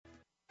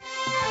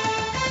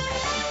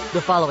The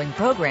following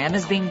program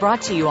is being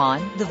brought to you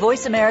on the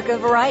Voice America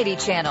Variety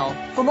Channel.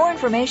 For more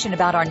information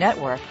about our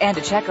network and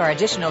to check our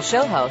additional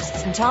show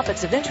hosts and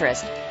topics of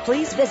interest,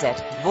 please visit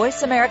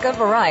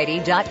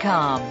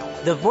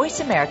voiceamericavariety.com. The Voice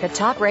America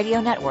Talk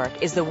Radio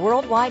Network is the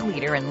worldwide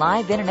leader in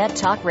live Internet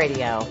talk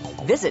radio.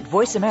 Visit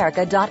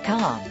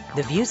voiceamerica.com.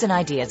 The views and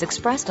ideas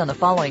expressed on the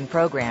following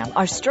program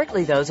are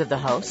strictly those of the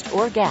host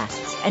or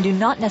guests and do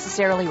not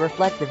necessarily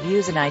reflect the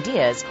views and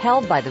ideas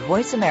held by the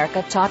Voice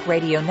America Talk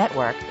Radio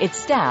Network, its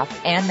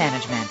staff, and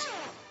management.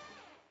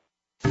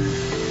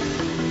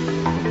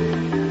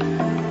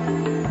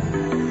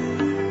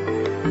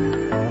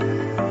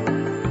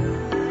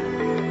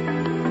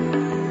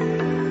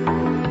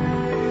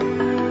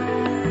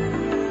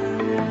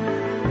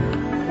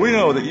 We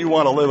know that you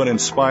want to live an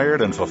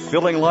inspired and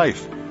fulfilling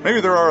life.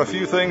 Maybe there are a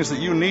few things that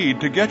you need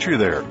to get you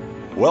there.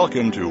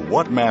 Welcome to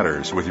What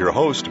Matters with your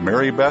host,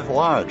 Mary Beth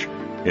Lodge.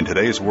 In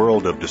today's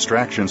world of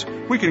distractions,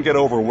 we can get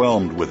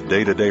overwhelmed with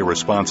day-to-day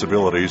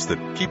responsibilities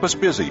that keep us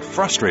busy,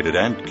 frustrated,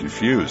 and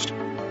confused.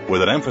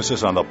 With an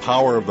emphasis on the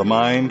power of the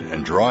mind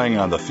and drawing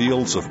on the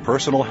fields of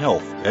personal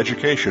health,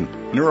 education,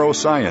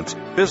 neuroscience,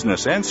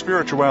 business, and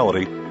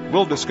spirituality,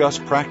 we'll discuss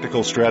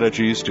practical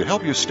strategies to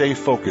help you stay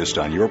focused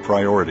on your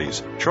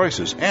priorities,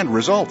 choices, and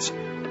results.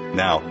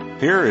 Now,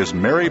 here is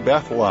Mary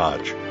Beth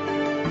Lodge.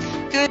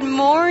 Good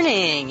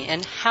morning,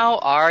 and how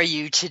are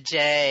you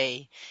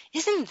today?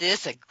 Isn't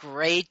this a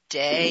great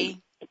day?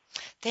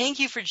 Thank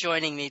you for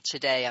joining me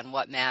today on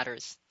What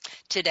Matters.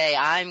 Today,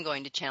 I'm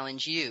going to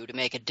challenge you to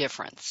make a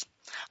difference.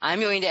 I'm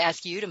going to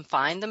ask you to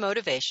find the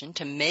motivation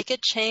to make a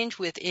change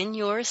within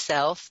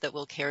yourself that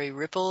will carry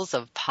ripples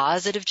of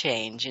positive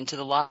change into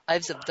the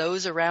lives of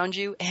those around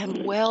you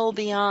and well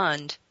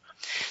beyond.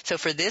 So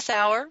for this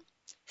hour,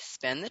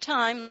 spend the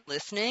time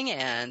listening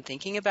and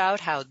thinking about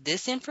how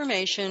this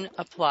information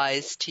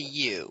applies to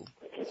you.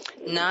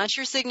 Not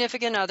your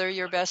significant other,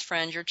 your best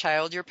friend, your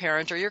child, your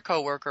parent, or your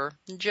coworker.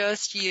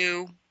 Just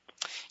you.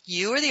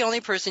 You are the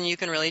only person you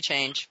can really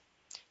change.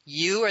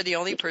 You are the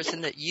only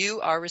person that you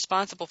are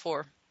responsible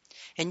for.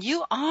 And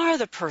you are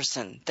the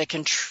person that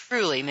can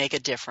truly make a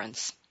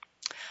difference.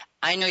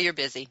 I know you're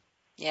busy.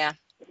 Yeah,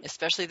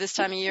 especially this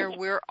time of year,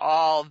 we're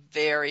all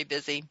very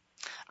busy.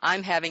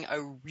 I'm having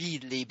a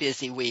really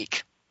busy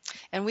week.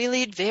 And we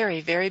lead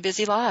very, very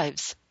busy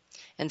lives.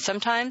 And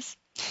sometimes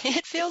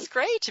it feels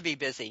great to be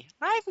busy.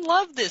 I've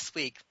loved this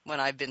week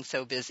when I've been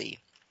so busy.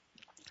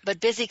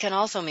 But busy can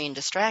also mean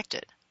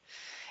distracted.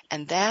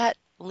 And that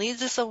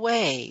leads us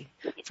away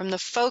from the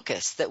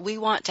focus that we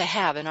want to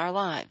have in our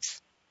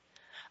lives.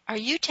 Are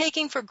you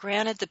taking for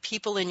granted the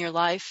people in your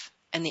life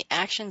and the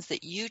actions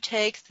that you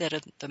take that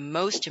are the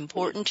most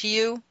important to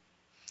you?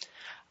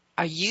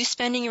 Are you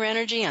spending your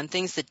energy on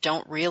things that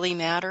don't really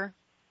matter?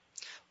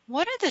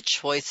 What are the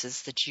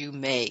choices that you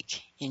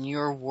make in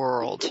your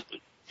world?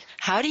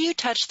 How do you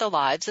touch the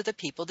lives of the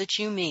people that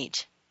you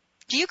meet?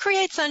 Do you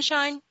create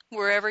sunshine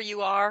wherever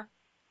you are?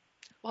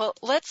 Well,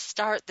 let's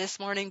start this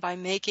morning by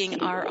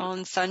making our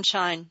own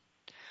sunshine.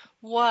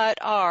 What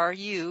are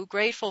you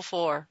grateful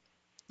for?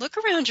 Look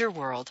around your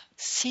world.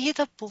 See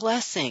the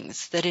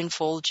blessings that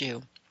enfold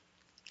you.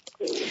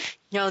 You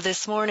know,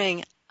 this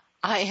morning,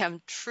 I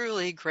am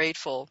truly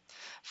grateful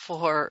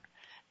for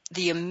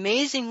the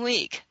amazing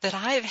week that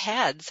I have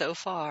had so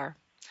far.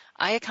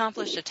 I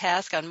accomplished a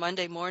task on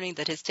Monday morning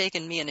that has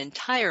taken me an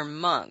entire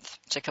month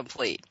to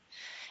complete.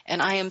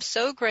 And I am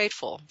so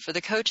grateful for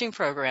the coaching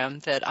program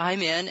that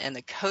I'm in and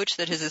the coach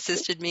that has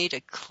assisted me to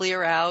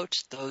clear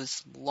out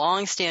those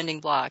long-standing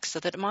blocks so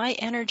that my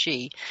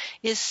energy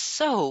is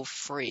so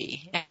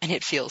free and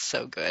it feels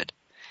so good.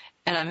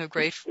 And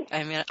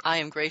I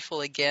am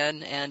grateful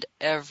again and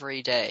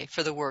every day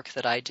for the work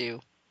that I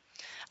do.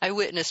 I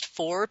witnessed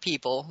 4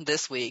 people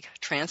this week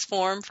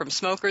transform from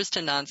smokers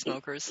to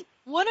non-smokers.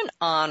 What an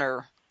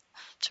honor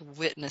to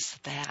witness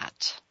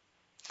that.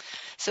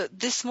 So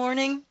this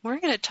morning, we're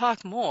going to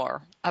talk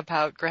more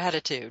about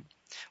gratitude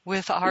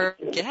with our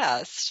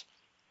guest.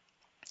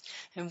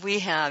 And we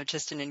have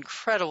just an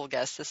incredible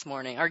guest this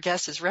morning. Our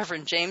guest is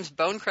Reverend James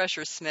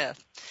Bonecrusher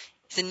Smith.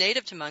 He's a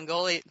native to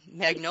Magnolia,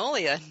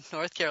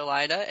 North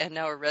Carolina, and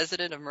now a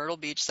resident of Myrtle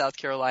Beach, South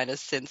Carolina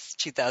since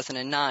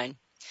 2009.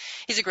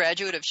 He's a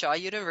graduate of Shaw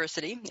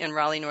University in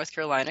Raleigh, North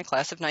Carolina,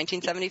 class of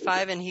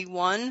 1975, and he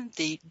won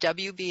the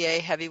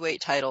WBA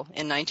heavyweight title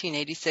in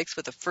 1986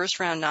 with a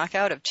first-round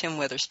knockout of Tim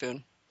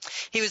Witherspoon.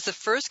 He was the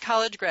first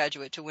college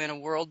graduate to win a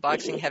world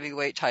boxing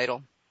heavyweight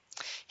title.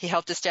 He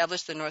helped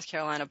establish the North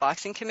Carolina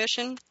Boxing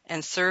Commission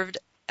and served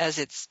as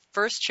its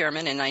first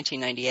chairman in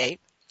 1998.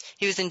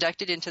 He was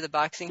inducted into the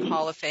Boxing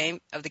Hall of Fame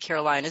of the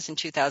Carolinas in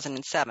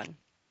 2007.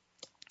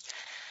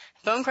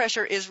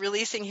 Bonecrusher is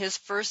releasing his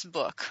first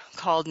book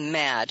called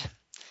Mad.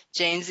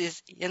 James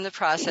is in the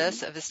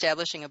process of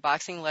establishing a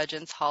Boxing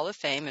Legends Hall of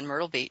Fame in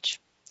Myrtle Beach.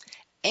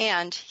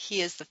 And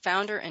he is the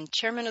founder and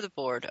chairman of the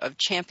board of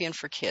Champion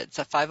for Kids,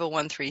 a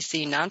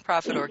 501(c)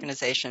 nonprofit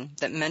organization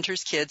that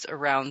mentors kids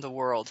around the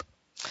world.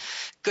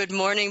 Good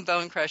morning,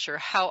 Bonecrusher.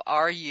 How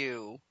are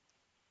you?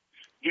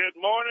 Good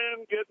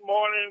morning, good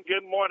morning,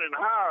 good morning.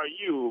 How are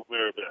you,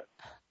 Mary Beth?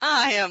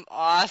 I am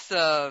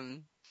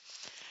awesome.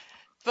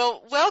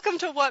 Well, welcome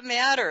to What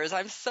Matters.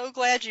 I'm so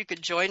glad you could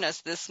join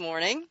us this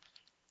morning.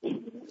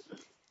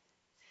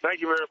 Thank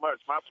you very much.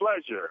 My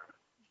pleasure.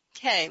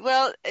 Okay,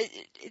 well,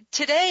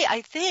 today I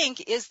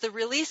think is the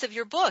release of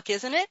your book,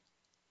 isn't it?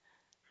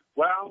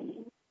 Well,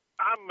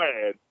 I'm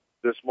mad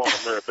this morning,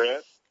 Mary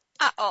Beth,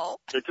 Uh-oh.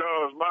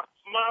 because my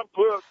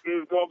book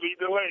is going to be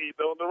delayed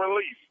on the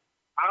release.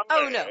 I'm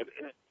Oh, mad no.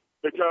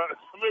 because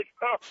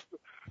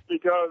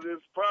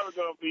it's probably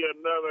going to be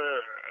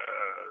another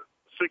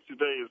 60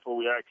 days before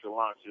we actually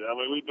launch it. I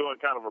mean, we're doing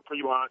kind of a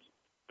pre-launch,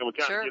 and we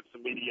kind of Sure. get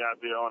some media out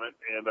there on it,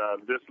 and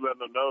just letting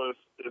them know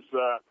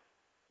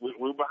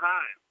we're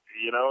behind,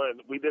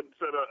 and we didn't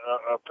set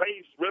a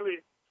pace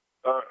really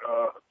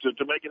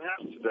to make it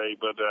happen today.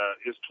 But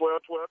it's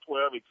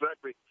 12/12/12,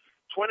 exactly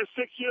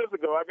 26 years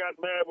ago. I got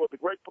mad with the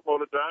great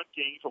promoter Don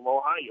King from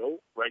Ohio,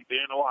 right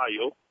there in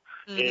Ohio,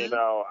 and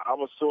I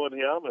was suing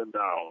him, and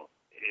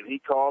he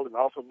called and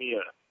offered me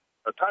a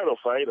title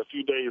fight a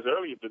few days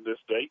earlier than this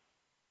date,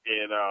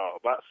 and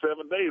about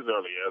 7 days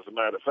earlier, as a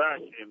matter of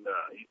fact, and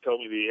he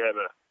told me that he had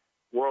a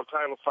world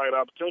title fight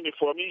opportunity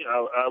for me.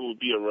 I would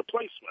be a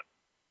replacement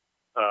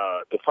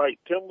to fight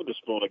Tim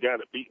Witherspoon, a guy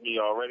that beat me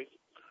already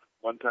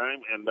one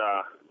time, and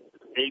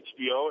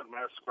HBO at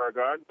Madison Square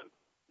Garden.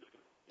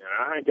 And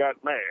I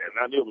got mad.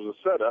 I knew it was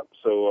a setup,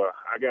 so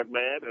I got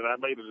mad, and I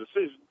made a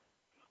decision.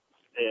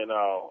 And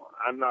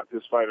I knocked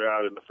this fighter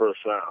out in the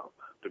first round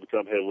to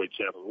become heavyweight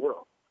champion of the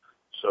world.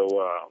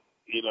 So,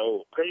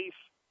 pace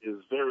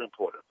is very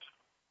important.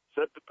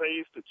 Set the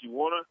pace that you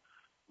want to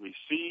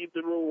receive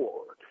the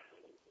reward.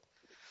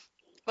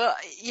 Well,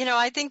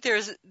 I think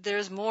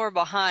there's more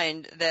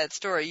behind that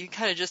story. You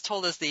kind of just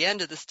told us the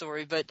end of the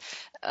story, but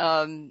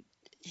the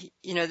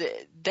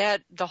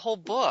whole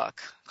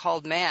book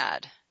called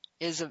Mad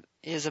is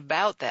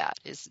about that.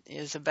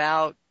 Is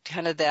about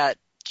kind of that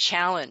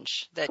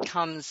challenge that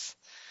comes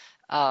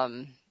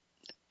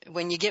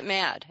when you get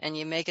mad and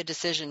you make a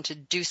decision to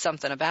do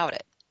something about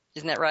it.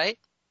 Isn't that right?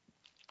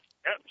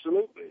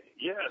 Absolutely.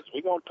 Yes,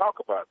 we're going to talk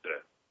about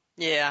that.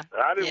 Yeah.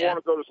 I didn't want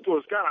to go to school.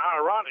 It's kind of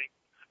ironic.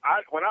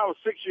 When I was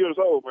 6 years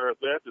old, Mary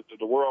Beth, to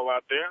the world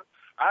out there,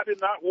 I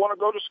did not want to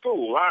go to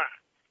school.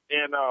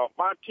 And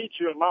my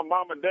teacher and my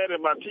mom and dad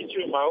and my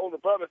teacher and my older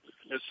brother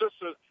and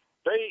sister,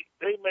 they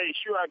made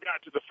sure I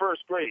got to the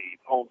first grade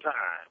on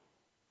time.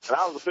 And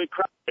I was a big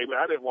crybaby.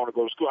 I didn't want to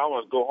go to school. I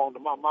wanted to go home to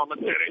my mom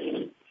and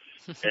daddy.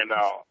 And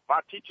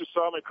my teacher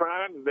saw me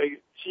crying, and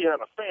she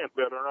had a fan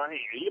belt in her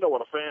hand. And you know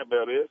what a fan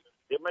belt is?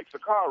 It makes a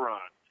car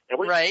run. And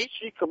when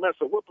she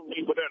commenced whipping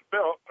me with that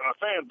belt,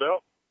 fan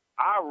belt,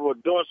 I was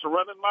doing some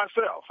running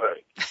myself,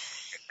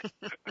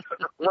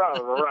 round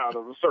and around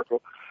in a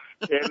circle.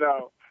 And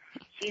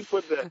she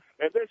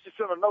and then she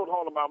sent a note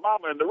home to my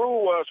mama, and the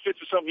rule was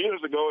 50-some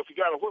years ago, if you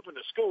got a whipping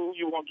at school,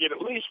 you were going to get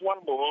at least one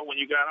more when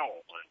you got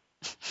home.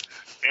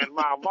 And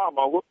my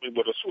mama whipped me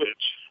with a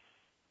switch.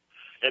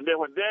 And then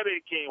when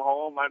Daddy came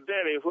home, my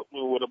daddy whipped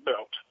me with a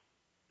belt.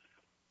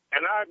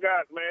 And I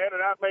got mad,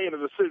 and I made a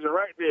decision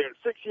right there at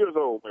 6 years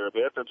old, Mary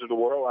Beth, into the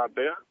world out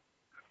there.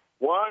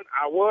 One,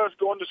 I was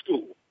going to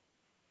school.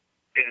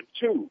 And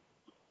two,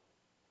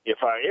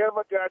 if I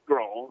ever got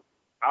grown,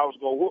 I was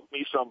going to whoop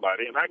me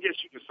somebody. And I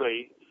guess you could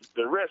say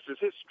the rest is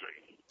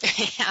history.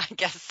 Yeah, I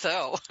guess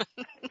so.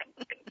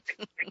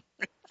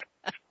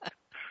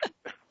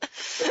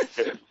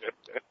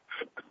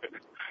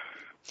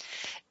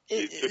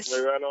 You took me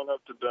right on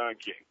up to Don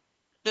King.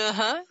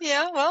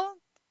 Yeah, well,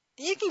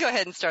 you can go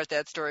ahead and start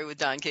that story with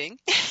Don King.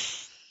 Yeah,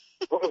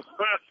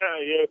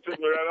 it took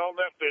me right on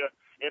up there.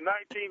 In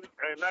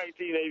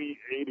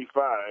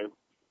 1985,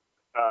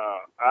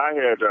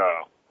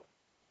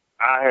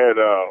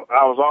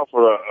 I was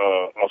offered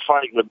a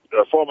fight with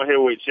former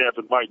heavyweight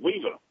champion Mike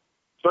Weaver.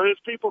 So his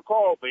people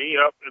called me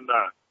up, and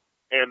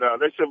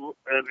they said,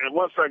 and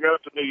once I got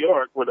up to New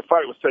York, where the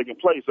fight was taking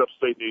place,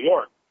 upstate New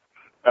York,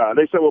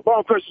 they said, well,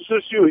 Bonecrusher,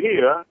 since you're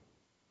here,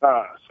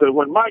 so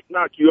when Mike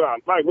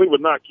Weaver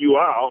knock you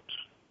out,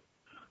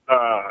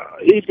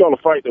 he's going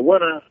to fight the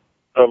winner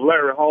of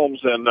Larry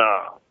Holmes and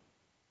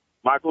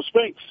Michael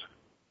Spinks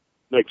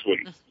next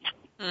week.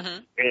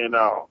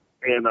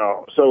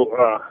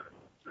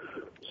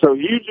 So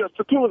you just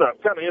a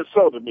tune-up kind of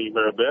insulted me,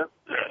 Mary Beth,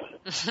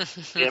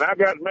 and I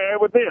got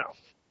mad with them.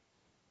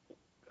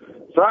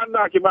 So I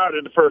knocked him out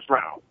in the first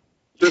round.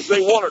 Since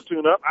they want to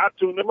tune up, I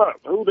tuned them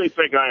up. Who they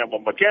think I am, a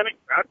mechanic?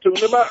 I tuned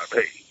them up.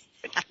 Hey.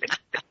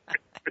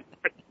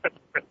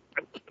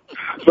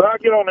 So I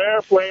get on the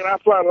airplane, I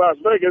fly to Las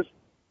Vegas,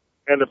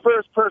 and the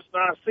first person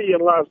I see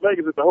in Las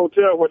Vegas at the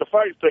hotel where the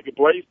fight's taking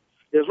place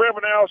is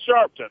Reverend Al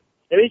Sharpton.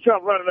 And he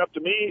comes running up to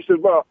me. He says,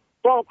 well,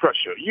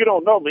 Bonecrusher, you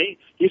don't know me.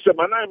 He said,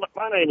 my name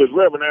is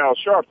Reverend Al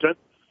Sharpton,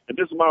 and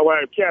this is my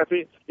wife,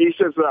 Kathy. He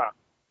says,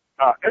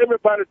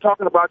 everybody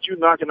talking about you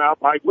knocking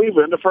out Mike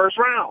Weaver in the first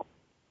round.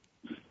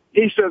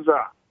 He says,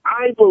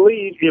 I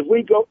believe if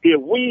we go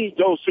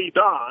see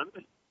Don,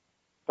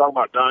 talking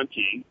about Don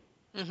King,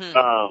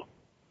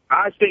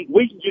 I think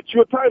we can get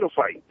you a title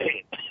fight.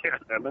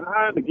 And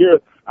behind the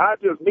gear, I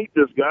just meet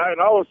this guy,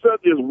 and all of a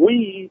sudden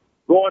we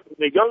going to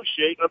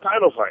negotiate a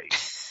title fight.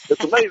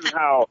 It's amazing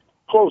how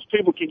close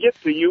people can get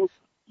to you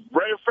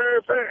very,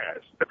 very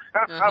fast.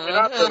 I mean,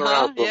 I've been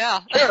around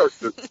some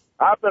characters.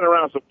 I've been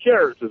around some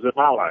characters in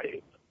my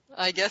life.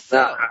 I guess so.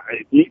 Now,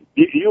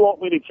 you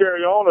want me to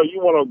carry on, or you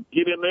want to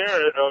get in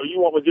there, or you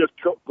want me to just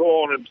go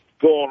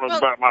on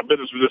about my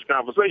business with this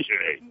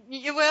conversation?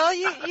 Well,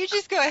 you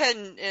just go ahead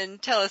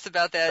and tell us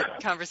about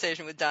that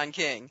conversation with Don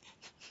King.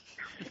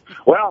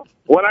 Well,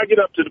 when I get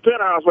up to the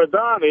penthouse where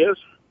Don is,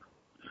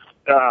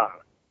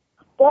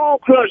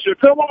 Bonecrusher,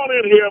 come on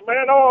in here,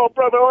 man. Oh,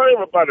 brother,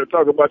 everybody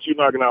talking about you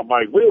knocking out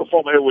Mike. We were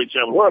former heavyweight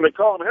champion. Well, they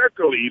call him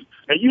Hercules,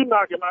 and you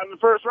knock him out in the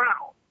first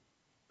round.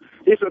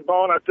 He said,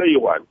 Bone, I tell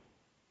you what,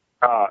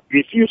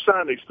 if you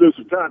sign an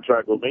exclusive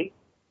contract with me,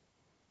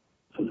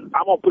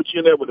 I'm going to put you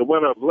in there with the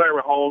winner of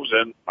Larry Holmes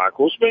and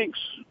Michael Spinks.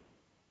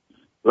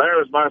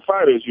 Larry's my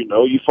fighter, as you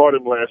know. You fought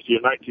him last year,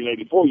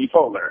 1984. You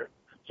fought Larry.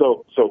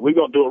 So we're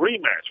going to do a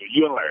rematch with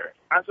you and Larry.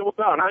 I said, well,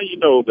 Don, how you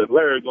know that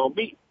Larry's going to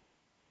beat?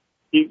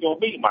 He's going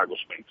to beat Michael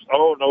Spinks.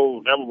 Oh,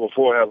 no, never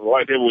before has a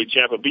light heavyweight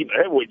champion beaten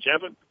a heavyweight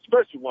champion,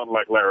 especially one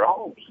like Larry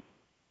Holmes.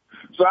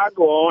 So I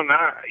go on,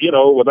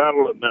 without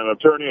an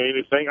attorney or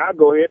anything, I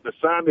go ahead and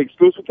sign the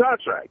exclusive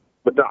contract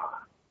with Don.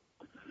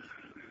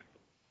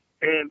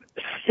 And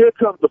here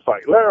comes the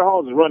fight. Larry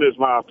Holmes is running his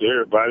mouth to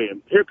everybody,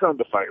 and here comes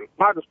the fight.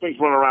 Michael Spinks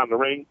running around the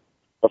ring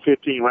for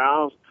 15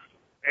 rounds,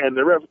 and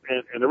the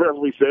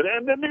referee said,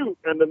 and the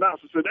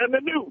announcer said, and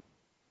the new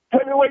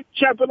heavyweight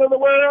champion of the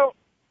world,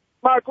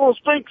 Michael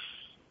Spinks.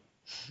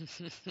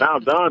 Now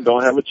Don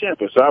don't have a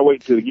champion, so I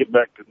wait till he get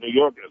back to New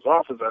York in his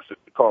office. I said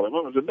to call him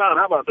up. I said, Don,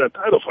 how about that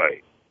title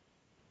fight?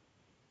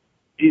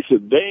 He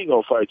said, they ain't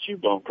gonna fight you,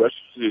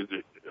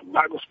 Bonecrusher.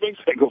 Michael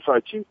Spinks ain't gonna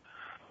fight you.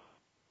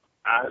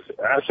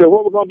 I said,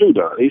 what we gonna do,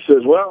 Don? He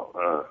says,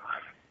 well,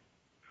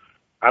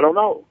 I don't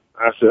know.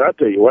 I said, I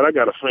tell you what, I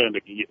got a friend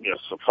that can get me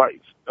some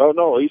fights. Oh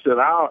no, he said,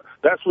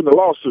 that's when the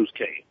lawsuits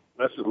came.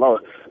 That's the law,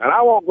 and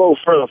I won't go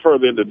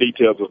further into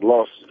details of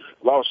the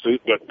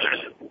lawsuit, but.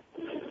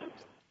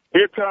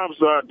 Here comes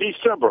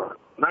December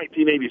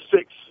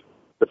 1986.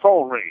 The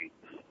phone rings.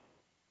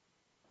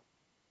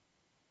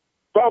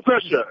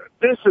 Bonecrusher,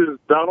 this is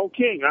Donald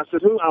King. I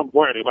said, who? I'm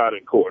worried about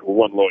in court with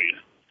one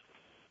lawyer.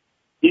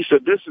 He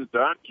said, this is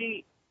Don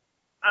King.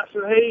 I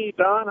said, hey,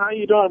 Don, how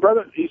you doing,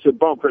 brother? He said,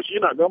 Bonecrusher,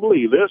 you're not going to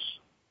believe this.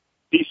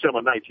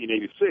 December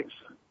 1986.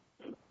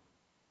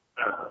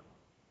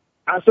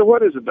 I said,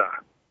 what is it, Don?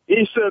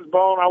 He said,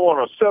 Bone, I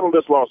want to settle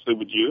this lawsuit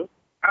with you.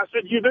 I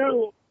said, you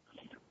do?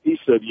 He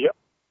said, yep.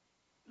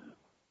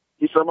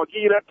 He said, I'm going to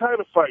give you that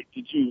title fight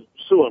that you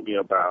suing me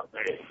about.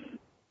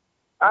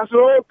 I said,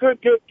 oh, good.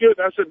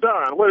 I said,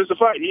 Don, what is the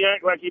fight? He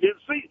acted like he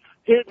didn't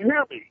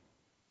hear me.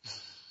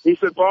 He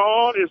said,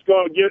 Bone, it's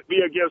going to be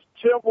against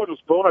Tim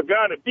Witherspoon, a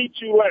guy that beat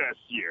you last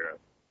year.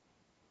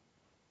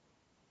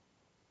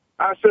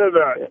 I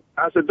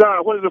said,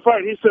 Don, what is the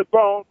fight? He said,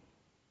 Bone,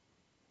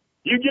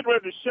 you get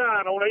ready to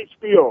shine on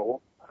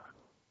HBO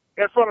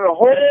in front of the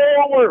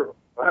whole world.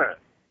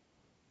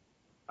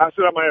 I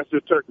said, I'm going to ask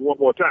this turkey one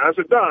more time. I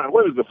said, Don,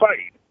 what is the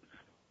fight?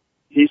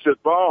 He said,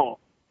 Bone,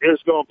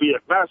 it's going to be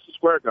at Madison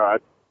Square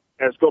Garden,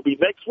 and it's going to be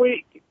next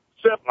week.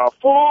 A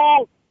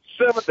full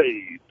 7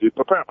 days to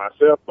prepare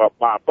myself,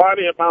 my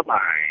body and my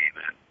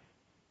mind.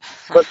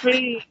 But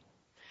see,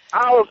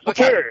 I was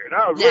prepared.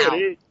 I was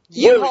ready.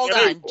 You hold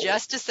on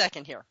just a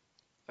second here,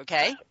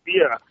 okay?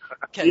 Yeah.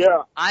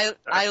 Yeah.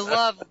 I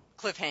love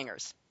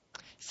cliffhangers.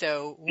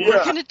 So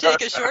we're going to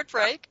take a short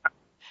break,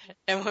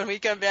 and when we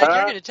come back,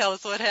 you're going to tell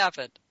us what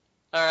happened.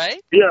 All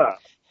right? Yeah.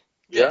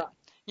 Good. Yeah.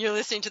 You're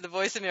listening to the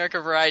Voice America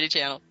Variety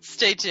Channel.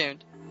 Stay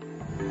tuned.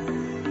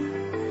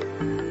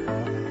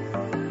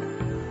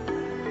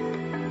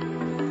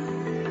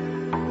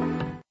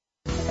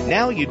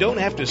 Now you don't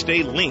have to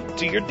stay linked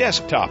to your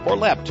desktop or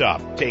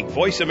laptop. Take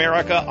Voice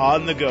America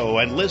on the go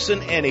and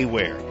listen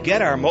anywhere.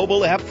 Get our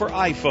mobile app for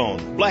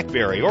iPhone,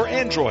 BlackBerry, or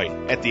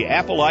Android at the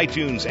Apple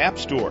iTunes App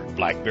Store,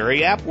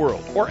 BlackBerry App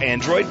World, or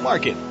Android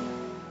Market.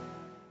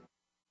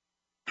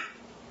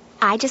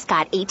 I just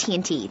got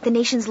AT&T, the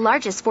nation's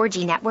largest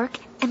 4G network,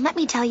 and let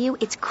me tell you,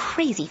 it's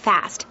crazy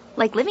fast.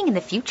 Like living in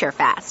the future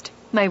fast.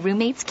 My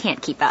roommates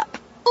can't keep up.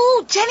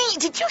 Ooh, Jenny,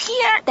 did you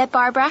hear? That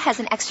Barbara has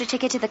an extra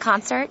ticket to the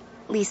concert?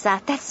 Lisa,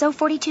 that's so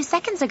 42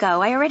 seconds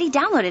ago. I already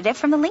downloaded it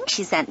from the link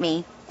she sent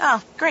me.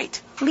 Oh,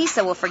 great.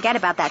 Lisa will forget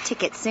about that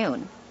ticket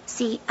soon.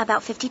 See,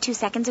 about 52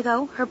 seconds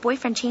ago, her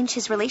boyfriend changed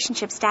his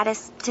relationship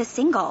status to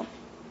single.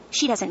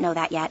 She doesn't know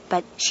that yet,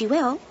 but she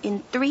will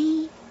in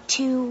 3,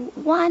 2,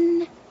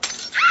 1...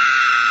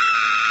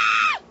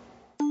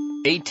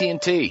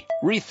 AT&T.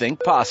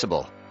 Rethink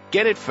possible.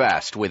 Get it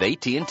fast with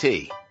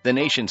AT&T, the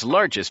nation's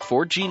largest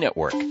 4G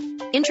network.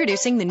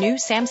 Introducing the new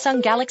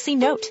Samsung Galaxy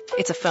Note.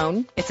 It's a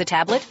phone, it's a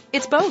tablet,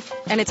 it's both,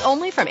 and it's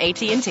only from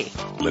AT&T.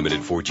 Limited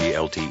 4G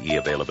LTE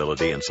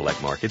availability in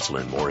select markets.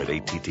 Learn more at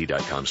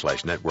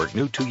att.com/network.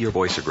 New 2-year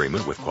voice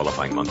agreement with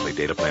qualifying monthly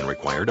data plan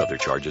required. Other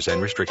charges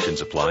and restrictions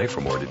apply.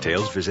 For more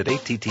details, visit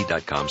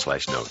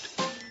att.com/note.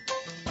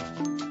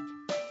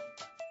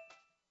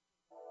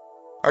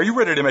 Are you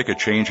ready to make a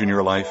change in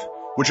your life?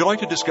 Would you like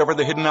to discover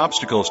the hidden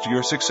obstacles to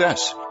your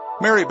success?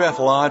 Mary Beth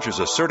Lodge is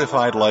a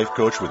certified life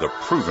coach with a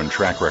proven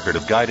track record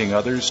of guiding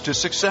others to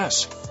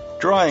success.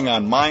 Drawing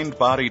on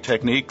mind-body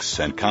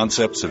techniques and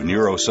concepts of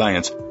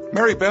neuroscience,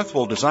 Mary Beth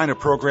will design a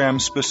program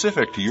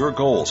specific to your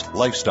goals,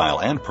 lifestyle,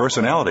 and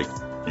personality.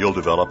 You'll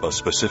develop a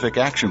specific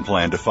action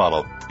plan to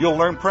follow. You'll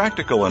learn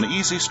practical and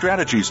easy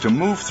strategies to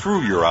move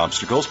through your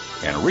obstacles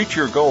and reach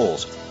your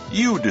goals.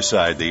 You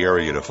decide the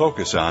area to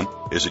focus on.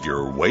 Is it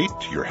your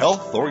weight, your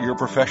health, or your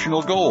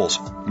professional goals?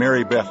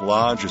 Mary Beth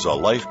Lodge is a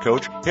life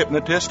coach,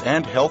 hypnotist,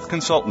 and health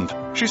consultant.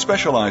 She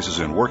specializes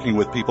in working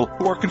with people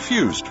who are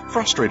confused,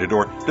 frustrated,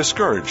 or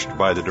discouraged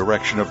by the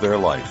direction of their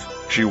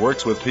life. She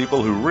works with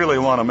people who really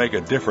want to make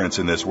a difference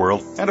in this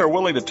world and are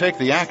willing to take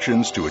the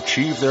actions to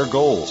achieve their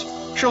goals.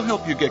 She'll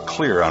help you get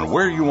clear on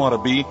where you want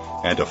to be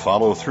and to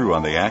follow through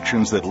on the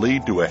actions that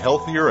lead to a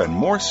healthier and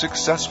more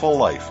successful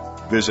life.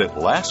 Visit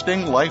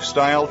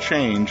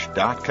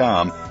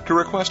lastinglifestylechange.com to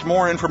request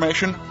more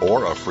information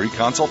or a free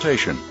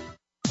consultation.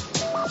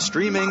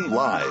 Streaming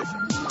live,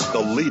 the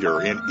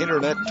leader in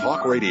Internet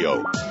talk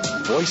radio,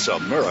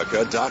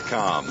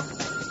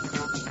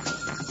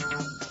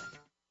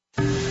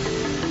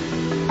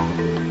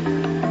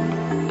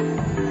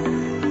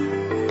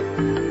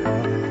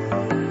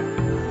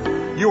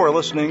 You are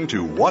listening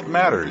to What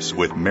Matters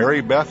with Mary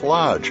Beth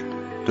Lodge.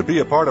 To be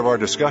a part of our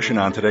discussion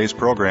on today's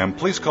program,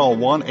 please call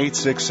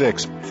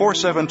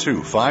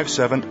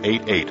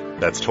 1-866-472-5788.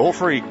 That's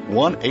toll-free,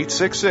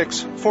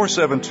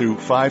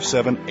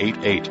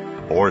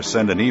 1-866-472-5788. Or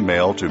send an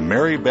email to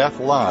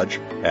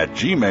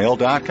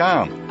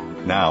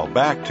marybethlodge@gmail.com. Now,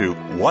 back to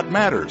What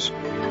Matters.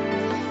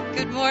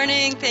 Good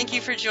morning. Thank you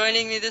for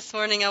joining me this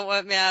morning on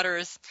What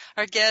Matters.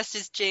 Our guest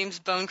is James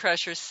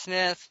Bonecrusher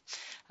Smith,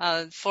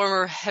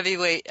 former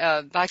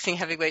boxing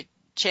heavyweight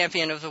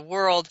champion of the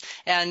world.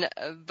 And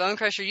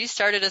Bonecrusher, you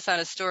started us on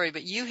a story,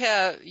 but you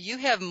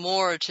have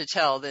more to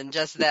tell than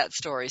just that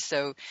story.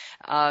 So,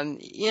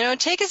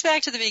 take us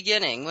back to the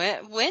beginning.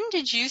 When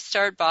did you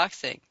start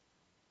boxing?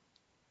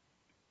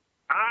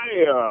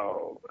 I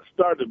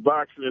started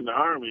boxing in the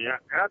Army.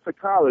 After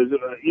college,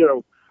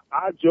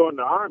 I joined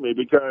the Army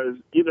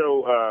because,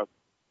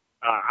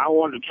 I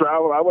wanted to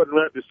travel. I wasn't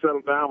ready to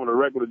settle down with a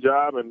regular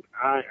job, and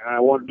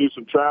I wanted to do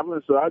some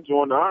traveling, so I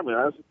joined the Army.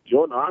 I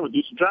joined the Army to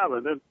do some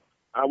traveling. Then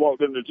I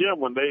walked in the gym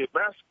one day.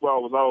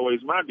 Basketball was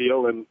always my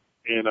deal, and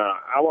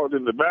I walked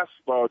in the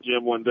basketball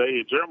gym one day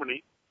in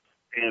Germany,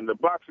 and the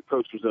boxing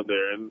coach was in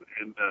there, and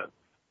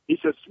he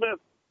said, "Smith,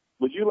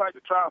 would you like to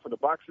try for the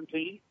boxing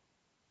team?"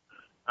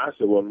 I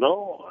said, "Well,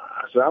 no."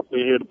 I said, "I'm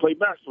here to play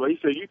basketball." He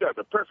said, "You got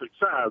the perfect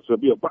size to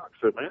be a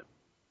boxer, man."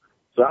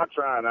 So I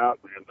tried out,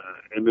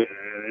 and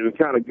it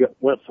kind of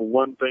went from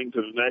one thing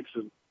to the next,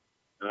 and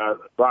I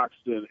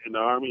boxed in the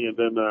Army, and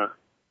then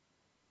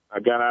I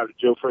got out at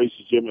Joe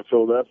Frazier's gym in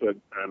Philadelphia,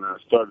 and I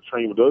started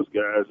training with those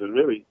guys, and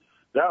really,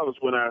 that was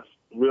when I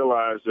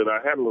realized that I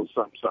had a little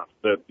something,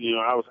 that,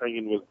 I was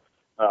hanging with,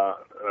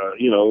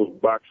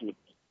 boxing with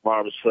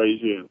Marvis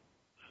Frazier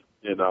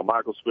and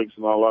Michael Spinks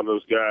and a lot of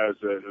those guys,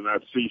 and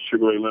I'd see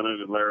Sugar Ray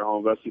Leonard and Larry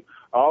Holmes. I see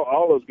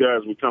all those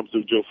guys would come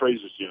through Joe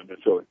Frazier's gym in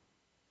Philly.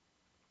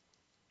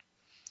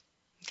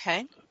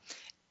 Okay.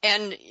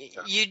 And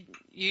you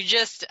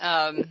just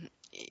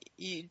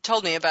you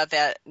told me about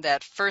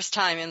that first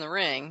time in the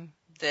ring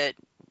that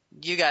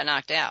you got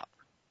knocked out.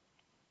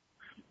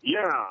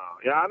 Yeah,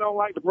 I don't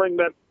like to break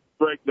that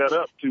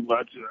up too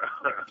much.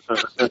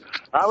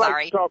 I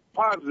like to talk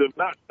positive,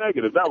 not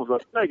negative. That was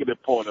a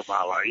negative point in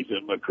my life,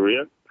 in my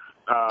career.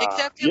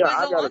 Except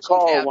I got a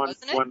call one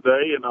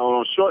day, and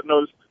on short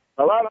notice.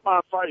 A lot of my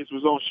fights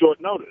was on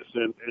short notice,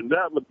 and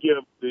that would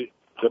give the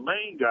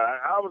main guy.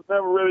 I was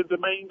never really the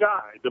main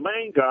guy. The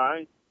main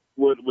guy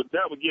would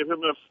give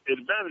him an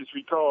advantage.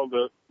 We called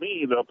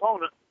me the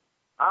opponent.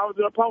 I was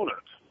the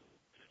opponent,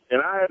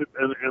 and I had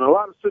in a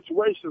lot of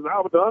situations I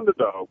was the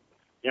underdog.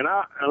 And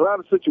in a lot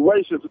of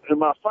situations in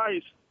my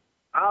fights,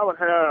 I would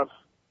have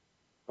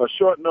a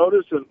short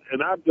notice,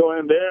 and I'd go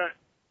in there,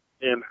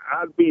 and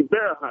I'd be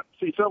bear hunting.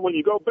 See, when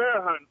you go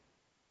bear hunting,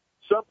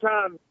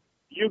 sometimes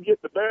you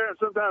get the bear, and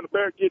sometimes the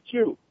bear gets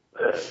you.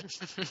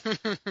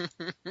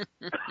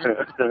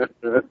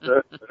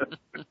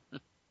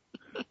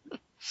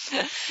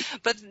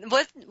 But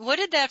what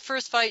did that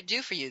first fight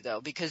do for you,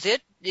 though? Because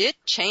it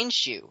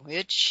changed you.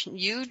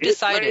 You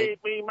decided. It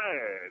made me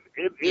mad.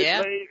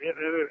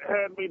 It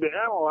had me to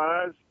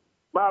analyze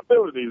my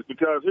abilities,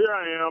 because here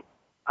I am.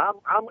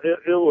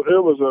 It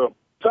was a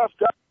tough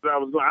guy that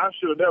I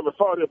should have never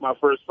fought in my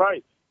first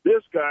fight.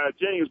 This guy,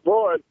 James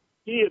Boyd,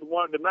 he had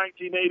won the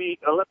 1980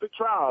 Olympic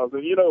trials,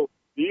 and the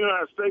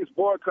United States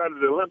boycotted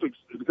the Olympics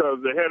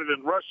because they had it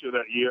in Russia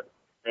that year.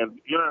 and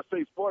United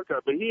States boy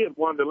scout, but he had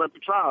won the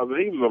Olympic trials, and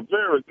he was a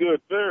very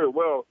good, very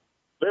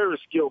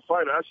skilled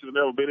fighter. I should have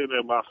never been in there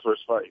in my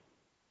first fight.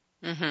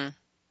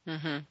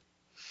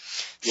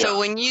 So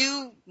when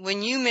you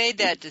made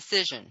that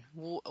decision,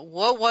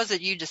 what was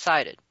it you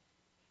decided?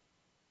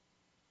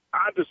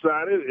 I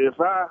decided if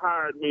I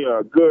hired me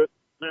a good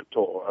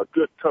mentor, a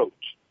good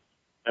coach,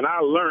 and I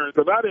learned,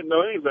 because I didn't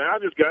know anything. I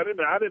just got in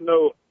there. I didn't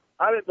know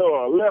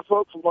a left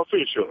hook from a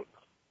fish hook.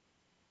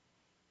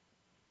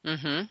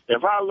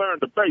 If I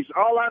learned the basics,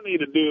 all I need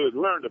to do is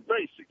learn the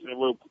basics. And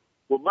with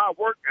my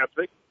work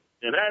ethic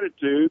and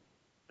attitude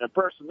and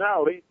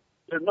personality,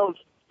 there's no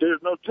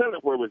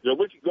telling where we go.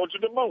 We can go to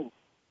the moon.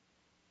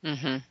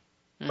 If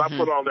I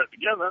put all that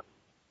together.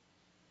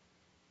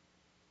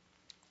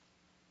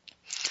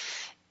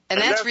 And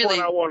that's really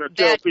what I want to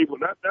tell people.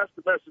 That's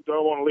the message I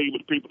want to leave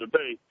with people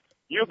today.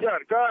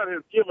 God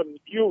has given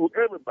you,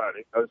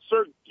 everybody, a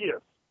certain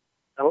gift.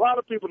 And a lot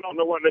of people don't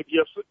know what their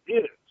gift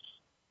is.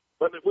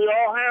 But we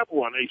all have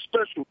one, a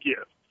special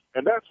gift.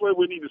 And that's where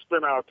we need to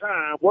spend our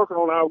time working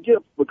on our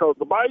gift, because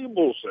the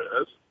Bible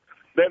says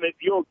that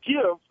your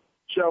gift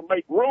shall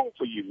make room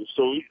for you.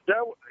 So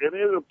and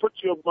it'll put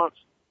you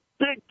amongst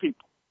big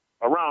people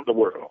around the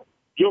world.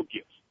 Your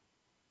gift.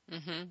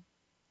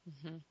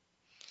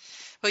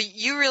 Well,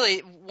 you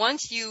really,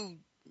 once you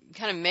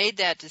kind of made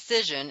that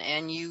decision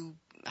and you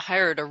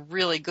hired a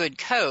really good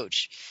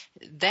coach,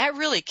 that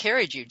really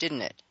carried you,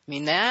 didn't it? I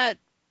mean, that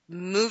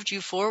moved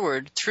you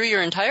forward through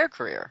your entire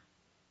career.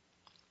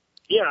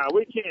 Yeah,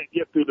 we can't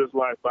get through this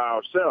life by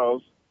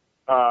ourselves,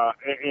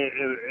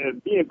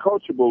 and being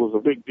coachable is a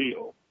big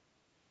deal.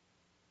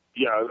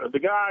 Yeah, the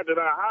guy that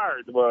I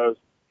hired was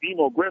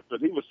Emo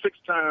Griffith. He was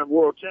 6-time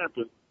world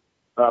champion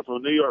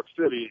from New York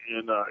City,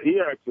 and he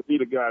actually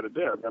beat a guy to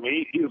death. I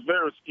mean, he was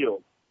very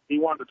skilled. He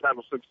won the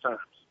title 6 times.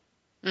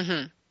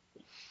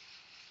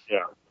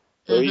 Yeah.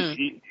 So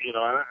he and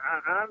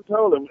I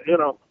told him,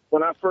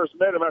 when I first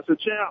met him, I said,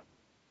 champ,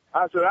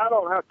 I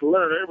don't have to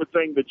learn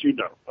everything that you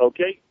know,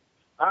 okay?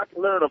 I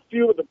can learn a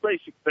few of the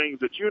basic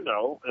things that you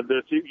know and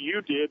that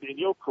you did in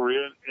your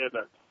career and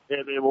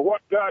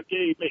what God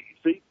gave me.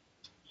 See,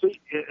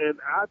 and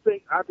I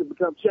think I can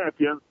become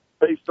champion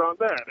based on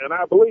that, and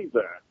I believe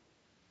that.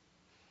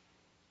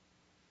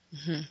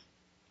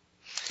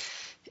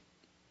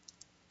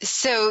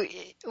 So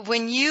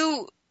when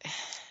you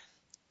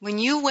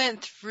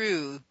went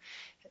through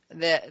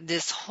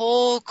this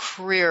whole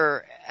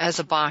career as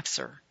a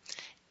boxer,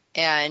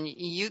 and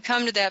you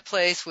come to that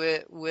place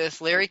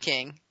with Larry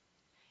King,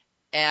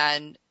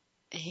 and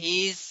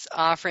he's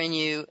offering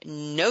you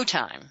no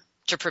time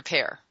to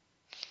prepare,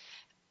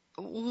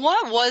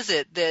 what was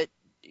it that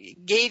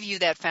gave you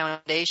that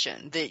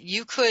foundation that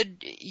you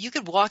could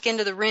walk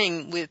into the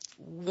ring with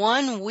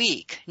 1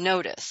 week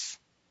notice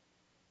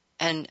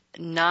and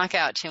knock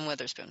out Tim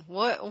Witherspoon?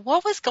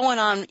 What was going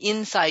on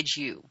inside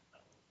you?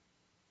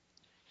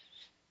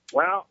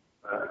 Well,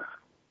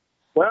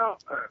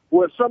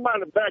 when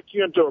somebody back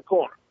you into a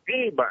corner,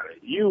 anybody,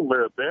 you,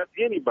 Mary Beth,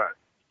 anybody,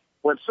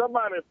 when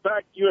somebody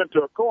back you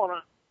into a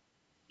corner,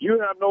 you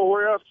have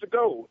nowhere else to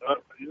go.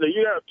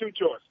 You have 2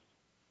 choices.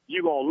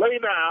 You're going to lay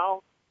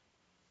down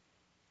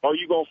or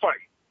you're going to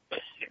fight.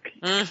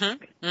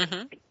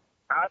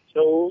 I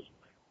chose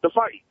to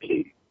fight.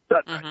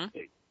 But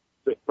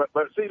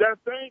see, that's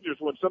dangerous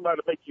when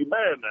somebody makes you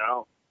mad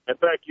now and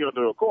back you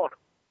into a corner.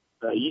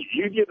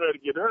 You get ready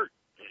to get hurt.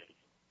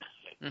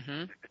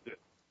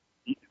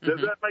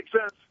 Does that make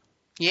sense?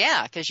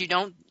 Yeah, because you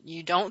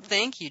don't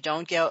think, you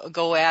don't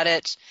go at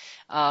it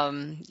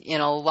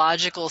in a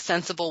logical,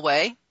 sensible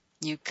way.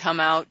 You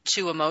come out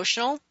too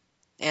emotional,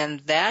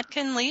 and that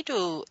can lead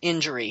to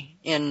injury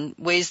in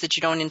ways that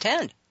you don't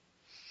intend.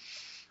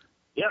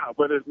 Yeah,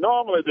 but it's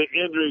normally the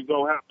injury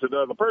gonna happen to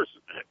the other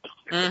person.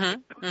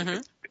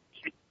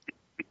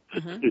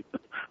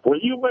 When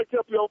you make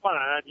up your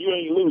mind, you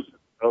ain't losing.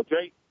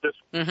 Okay.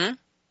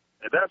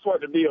 And that's what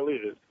the deal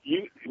is.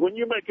 When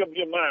you make up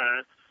your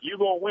mind, you're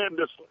gonna win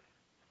this one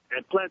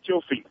and plant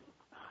your feet,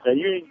 and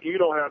you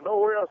don't have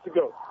nowhere else to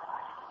go.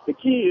 The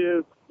key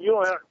is you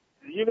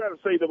got to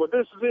say that, well,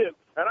 this is it,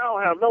 and I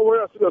don't have nowhere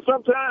else to go.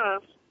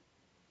 Sometimes,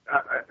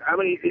 I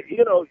mean,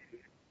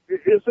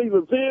 it's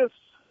either this,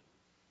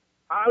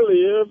 I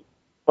live,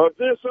 or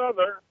this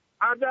other,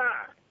 I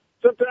die.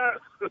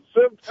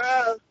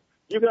 Sometimes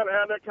you got to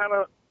have that kind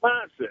of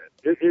mindset.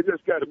 It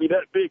just got to be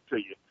that big to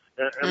you.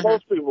 And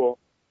most people,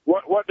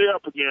 what they're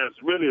up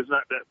against really is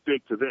not that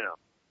big to them.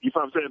 You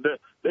know what I'm saying?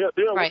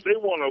 They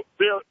want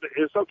to.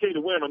 It's okay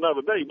to win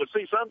another day, but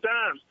see,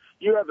 sometimes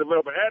you have to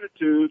develop an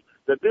attitude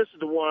that this is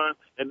the one,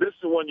 and this is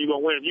the one you're gonna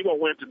win. You're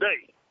gonna win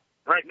today,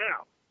 right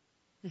now.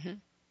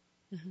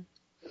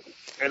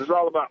 And it's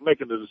all about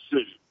making the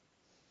decision.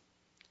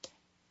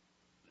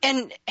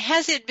 And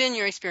has it been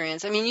your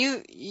experience? I mean,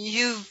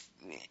 you've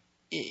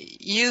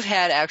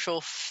had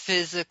actual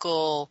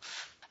physical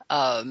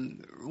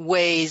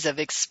ways of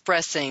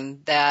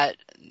expressing that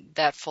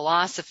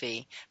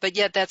philosophy, but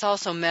yet that's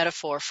also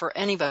metaphor for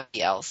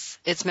anybody else.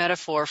 It's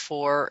metaphor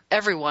for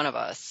every one of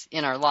us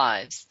in our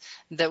lives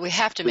that we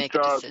have to make a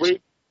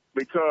decision.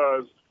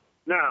 because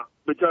there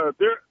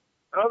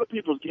other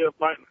people's gift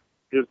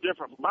is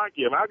different from my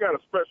gift. I got a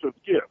special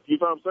gift. You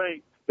know what I'm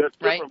saying? That's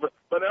different. Right.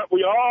 But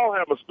we all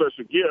have a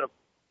special gift.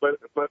 But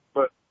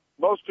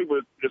most people,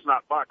 it's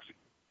not boxing,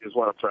 is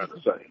what I'm trying to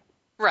say.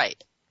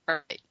 Right.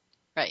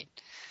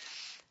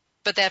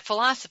 But that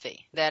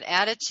philosophy, that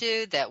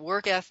attitude, that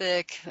work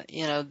ethic,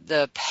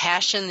 the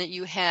passion that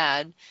you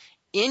had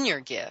in your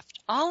gift,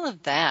 all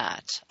of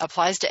that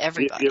applies to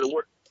everybody.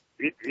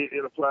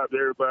 It applies to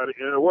everybody,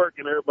 and it'll work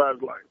in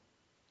everybody's life.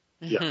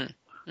 Yeah.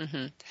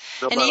 Mm-hmm.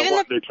 No matter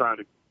what they're trying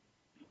to.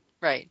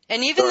 Right.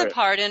 And even the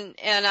part, and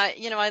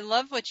I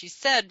love what you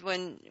said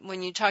when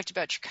you talked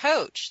about your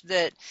coach,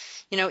 that,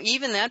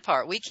 even that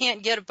part, we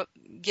can't get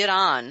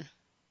on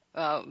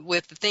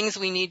with the things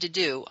we need to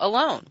do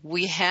alone.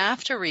 We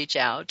have to reach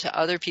out to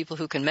other people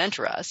who can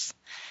mentor us.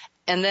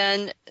 And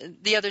then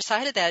the other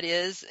side of that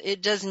is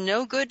it does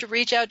no good to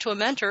reach out to a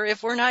mentor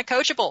if we're not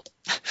coachable.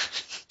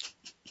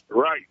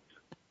 Right.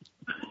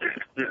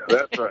 Yeah,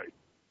 that's right.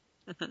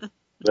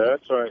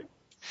 That's right.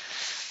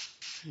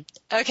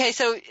 Okay,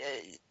 so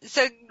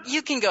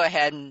you can go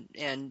ahead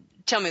and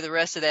tell me the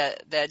rest of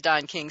that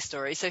Don King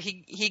story. So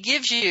he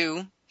gives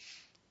you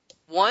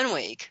 1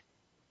 week,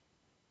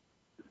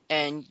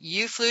 and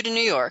you flew to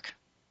New York.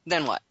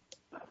 Then what?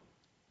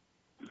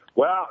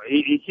 Well,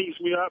 he keeps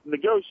me up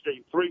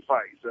negotiating 3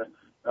 fights.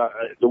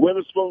 The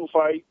women's spoon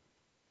fight,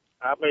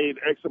 I made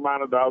X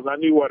amount of dollars. I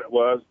knew what it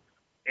was.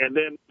 And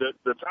then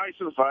the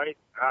Tyson fight,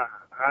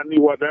 I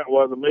knew what that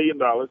was, $1 million.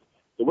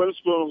 The women's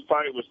spoon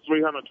fight was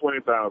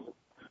 $320,000.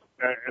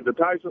 And the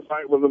Tyson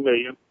fight was $1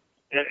 million.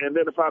 And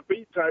then if I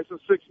beat Tyson,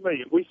 $6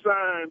 million. We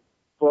signed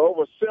for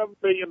over $7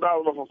 million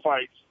worth of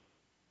fights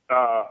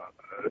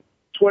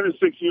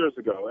 26 years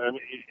ago. I mean,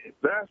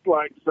 that's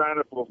like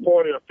signing for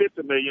 40 or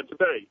 50 million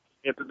today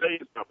in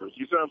today's numbers.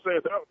 You see what I'm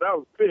saying? That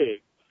was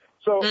big.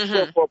 So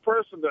for a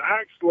person to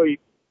actually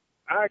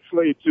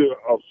to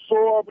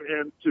absorb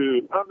and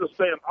to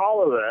understand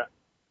all of that,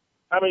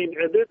 I mean,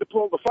 and then to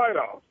pull the fight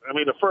off. I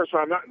mean, the first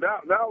round,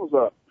 that was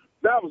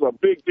a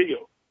big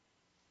deal.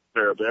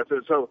 There, Beth.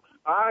 And so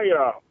I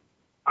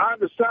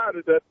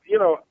decided that,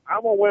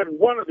 I'm going to win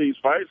one of these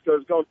fights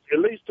because it's going to at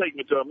least take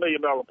me to $1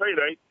 million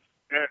payday.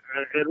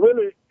 And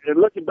really,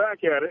 and looking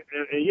back at it,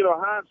 and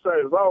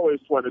hindsight is always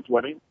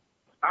 20/20.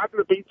 I could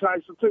have beat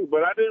Tyson too,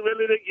 but I didn't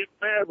get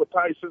mad with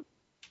Tyson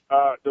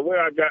the way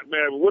I got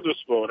mad with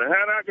Witherspoon. And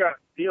had I got,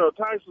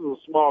 Tyson's a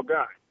small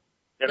guy,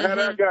 and had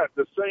I got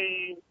the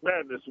same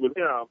madness with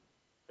him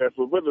as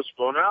with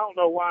Witherspoon, I don't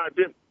know why I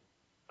didn't.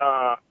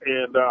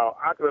 And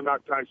I could have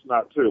knocked Tyson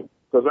out too,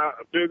 because I'm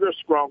bigger,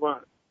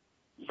 stronger,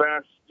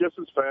 fast, just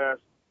as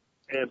fast,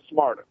 and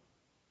smarter.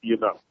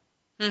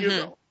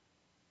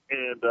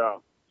 And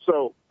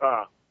so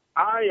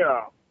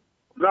I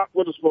knocked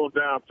Witherspoon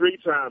down 3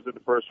 times in the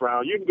first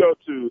round. You can go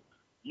to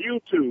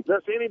YouTube.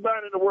 That's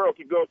anybody in the world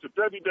can go to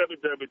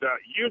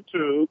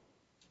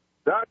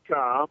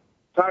www.youtube.com,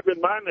 type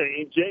in my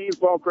name, James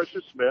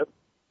Bonecrusher Smith,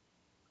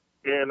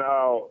 and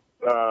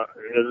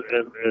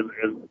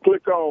and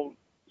click on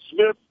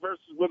Smith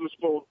versus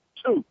Witherspoon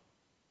 2,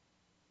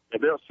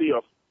 and they'll see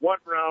a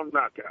 1-round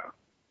knockout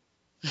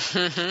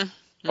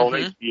on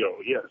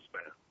HBO. Yes,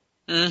 man.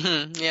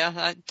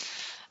 Yeah,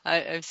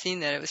 I've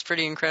seen that. It was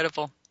pretty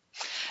incredible.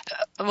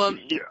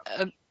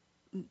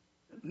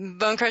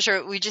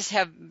 Bonecrusher, we just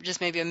have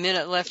maybe a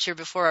minute left here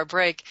before our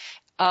break.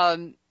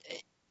 In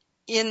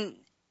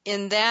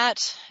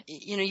that,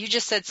 you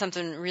just said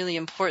something really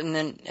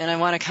important, and I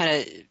want to kind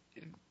of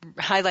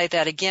highlight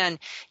that again.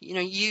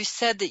 You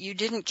said that you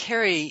didn't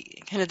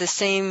carry kind of the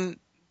same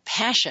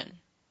passion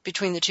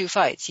between the 2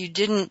 fights. You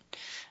didn't,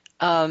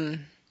 that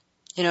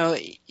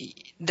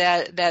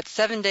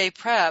 7-day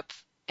prep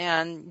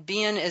and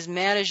being as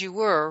mad as you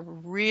were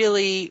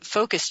really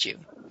focused you.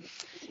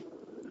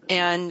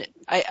 And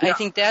I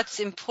think that's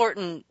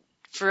important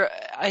for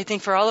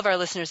all of our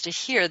listeners to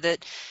hear,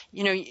 that,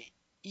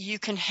 you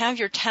can have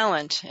your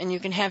talent and you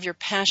can have your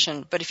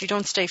passion, but if you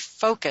don't stay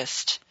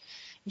focused,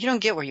 you don't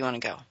get where you want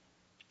to go.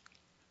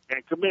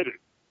 And committed.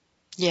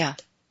 Yeah.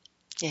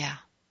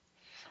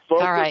 Focused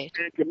all right.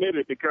 And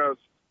committed, because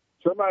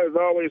somebody's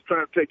always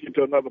trying to take you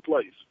to another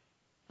place.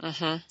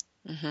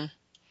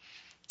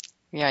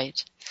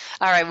 Right.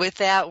 All right. With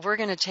that, we're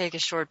going to take a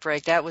short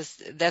break.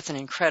 That's an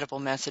incredible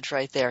message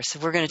right there. So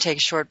we're going to take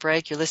a short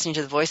break. You're listening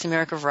to the Voice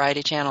America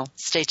Variety Channel.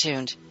 Stay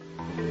tuned.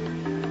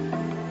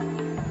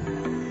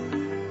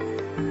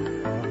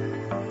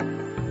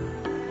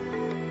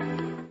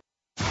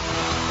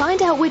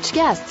 Find out which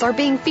guests are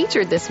being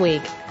featured this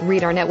week.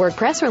 Read our network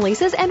press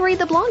releases and read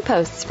the blog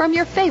posts from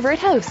your favorite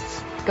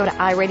hosts. Go to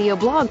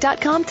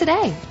iradioblog.com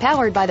today,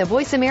 powered by the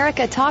Voice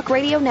America Talk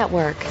Radio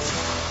Network.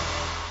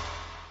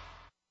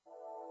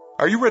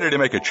 Are you ready to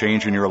make a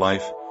change in your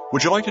life?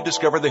 Would you like to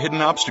discover the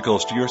hidden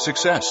obstacles to your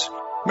success?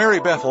 Mary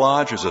Beth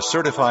Lodge is a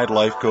certified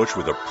life coach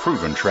with a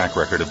proven track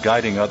record of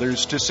guiding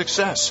others to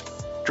success.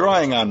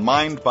 Drawing on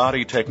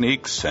mind-body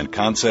techniques and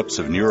concepts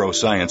of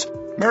neuroscience,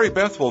 Mary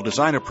Beth will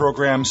design a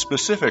program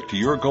specific to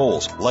your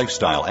goals,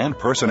 lifestyle, and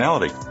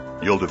personality.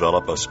 You'll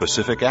develop a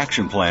specific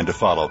action plan to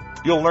follow.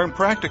 You'll learn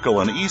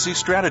practical and easy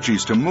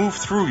strategies to move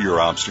through your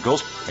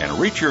obstacles and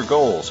reach your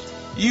goals.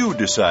 You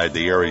decide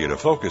the area to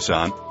focus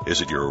on.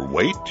 Is it your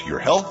weight, your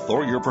health,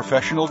 or your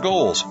professional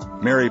goals?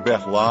 Mary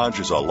Beth Lodge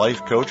is a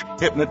life coach,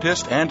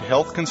 hypnotist, and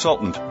health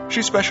consultant.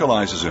 She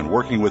specializes in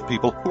working with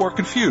people who are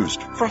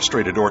confused,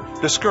 frustrated, or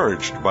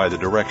discouraged by the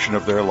direction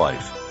of their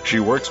life. She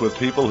works with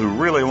people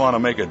who really want to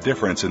make a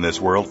difference in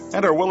this world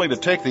and are willing to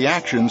take the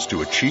actions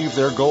to achieve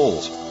their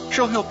goals.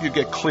 She'll help you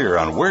get clear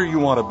on where you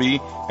want to be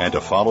and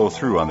to follow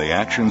through on the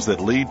actions that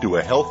lead to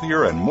a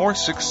healthier and more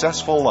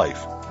successful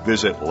life.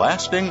 Visit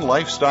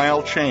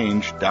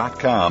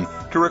lastinglifestylechange.com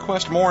to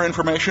request more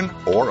information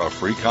or a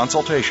free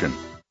consultation.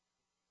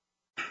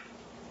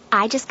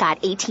 I just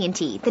got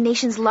AT&T, the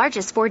nation's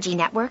largest 4G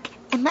network,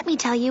 and let me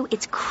tell you,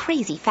 it's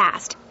crazy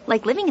fast.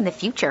 Like living in the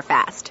future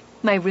fast.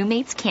 My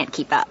roommates can't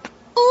keep up.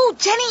 Ooh,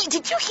 Jenny,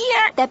 did you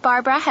hear? That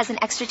Barbara has an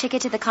extra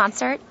ticket to the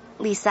concert?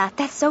 Lisa,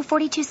 that's so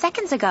 42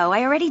 seconds ago.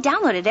 I already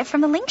downloaded it from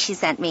the link she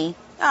sent me.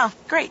 Oh,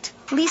 great.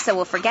 Lisa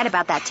will forget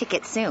about that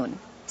ticket soon.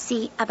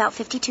 See, about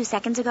 52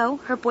 seconds ago,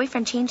 her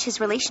boyfriend changed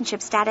his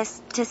relationship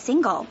status to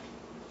single.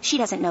 She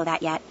doesn't know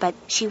that yet, but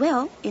she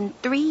will in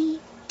 3,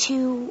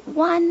 2,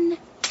 1...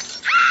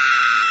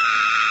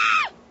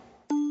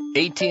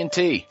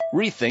 AT&T.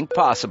 Rethink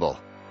possible.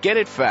 Get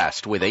it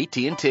fast with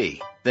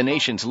AT&T, the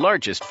nation's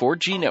largest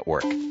 4G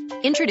network.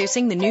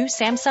 Introducing the new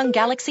Samsung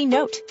Galaxy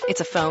Note.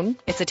 It's a phone,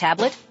 it's a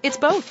tablet, it's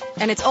both,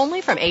 and it's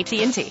only from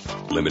AT&T.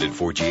 Limited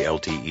 4G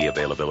LTE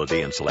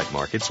availability in select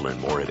markets. Learn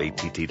more at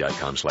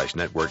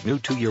att.com/network. New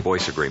 2-year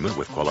voice agreement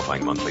with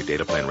qualifying monthly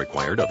data plan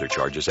required. Other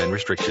charges and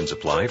restrictions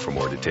apply. For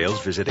more details,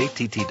 visit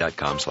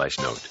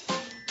att.com/note.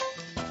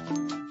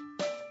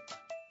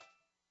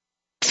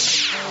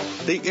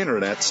 The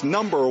Internet's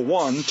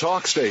 #1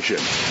 talk station.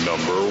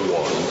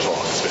 #1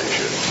 talk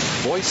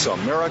station.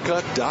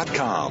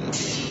 VoiceAmerica.com.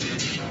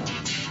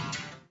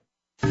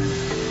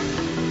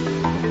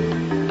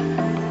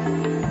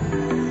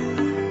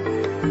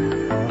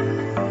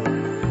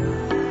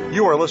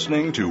 You are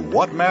listening to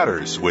What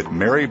Matters with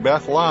Mary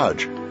Beth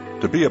Lodge.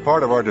 To be a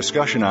part of our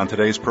discussion on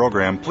today's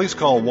program, please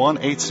call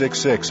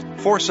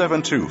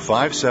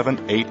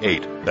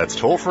 1-866-472-5788. That's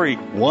toll free,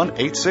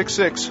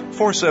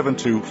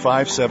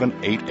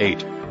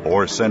 1-866-472-5788.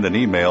 Or send an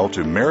email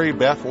to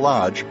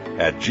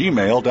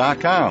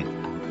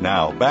marybethlodge@gmail.com.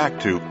 Now back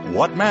to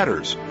What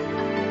Matters.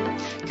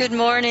 Good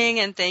morning,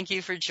 and thank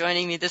you for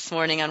joining me this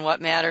morning on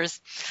What Matters.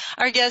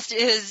 Our guest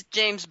is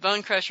James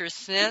Bonecrusher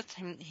Smith.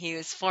 He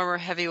is former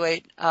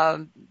heavyweight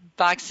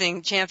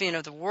boxing champion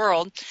of the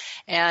world,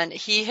 and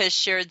he has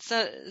shared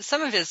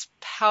some of his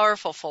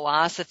powerful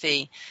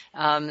philosophy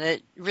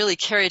that really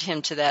carried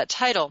him to that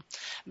title.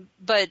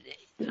 But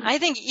I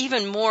think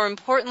even more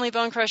importantly,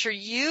 Bonecrusher,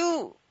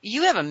 you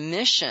have a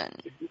mission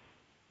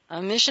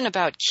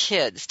about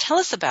kids. Tell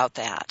us about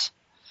that.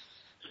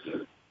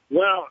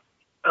 Well,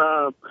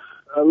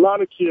 a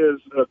lot of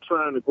kids are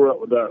trying to grow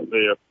up without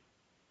their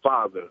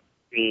father,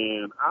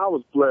 and I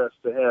was blessed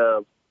to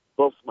have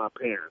both my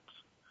parents.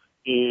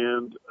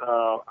 And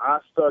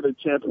I started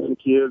championing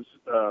kids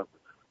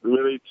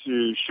really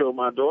to show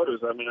my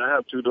daughters. I mean, I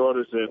have 2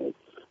 daughters, and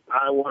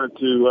I wanted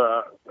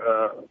to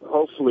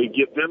hopefully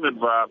get them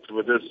involved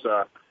with this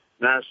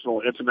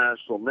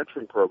international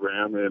mentoring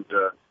program. And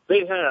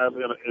they have,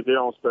 in their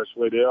own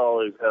special way, they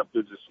always have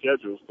busy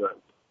schedules, but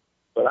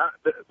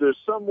there's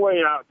some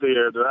way out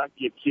there that I can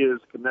get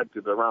kids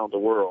connected around the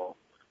world,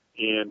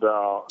 and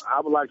I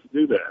would like to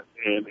do that.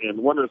 And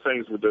one of the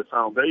things with the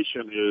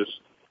foundation is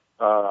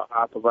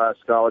I provide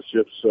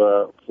scholarships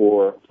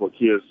for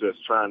kids that's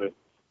trying to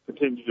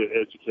continue their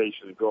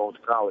education and go on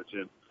to college.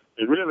 And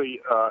it really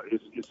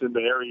it's in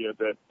the area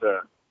that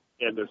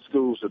in the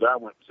schools that I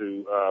went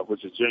to,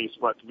 which is James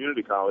Smart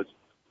Community College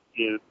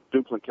in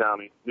Duplin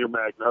County near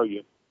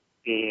Magnolia,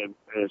 and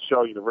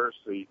Shaw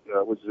University,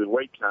 which is in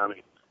Wake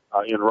County,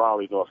 in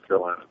Raleigh, North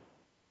Carolina.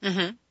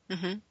 Mm-hmm.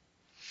 Mm-hmm.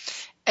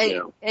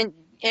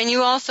 And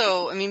you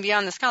also, I mean,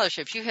 beyond the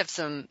scholarships, you have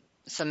some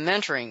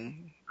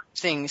mentoring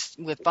things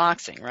with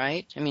boxing,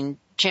 right? I mean,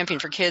 Champion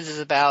for Kids is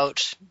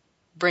about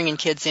bringing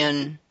kids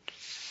into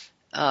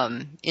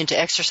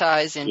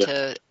exercise,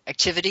 into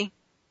activity.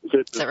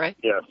 Fitness, is that right?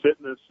 Yeah,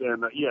 fitness,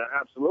 and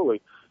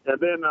absolutely. And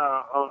then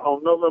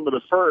on November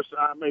the 1st,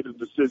 I made a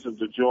decision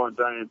to join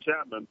Diane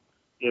Chapman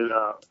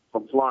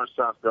from Florence,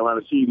 South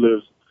Carolina. She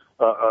lives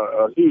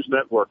a huge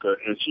networker,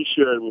 and she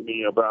shared with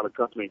me about a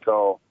company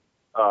called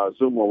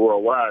Zuma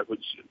Worldwide,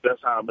 which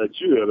that's how I met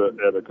you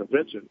at a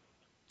convention.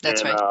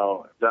 That's right.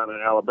 Down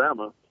in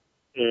Alabama.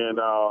 And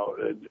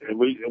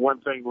one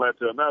thing led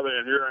to another,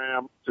 and here I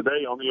am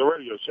today on your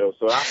radio show.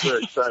 So I'm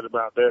very excited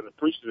about that and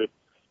appreciative.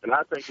 And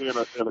I think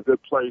we're in a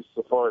good place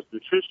as far as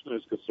nutrition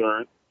is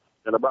concerned,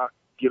 and about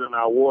getting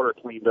our water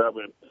cleaned up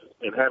and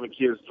having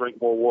kids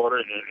drink more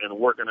water and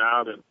working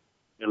out and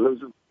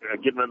losing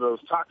getting rid of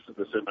those toxins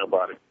that's in their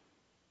body.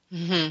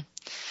 Mm-hmm.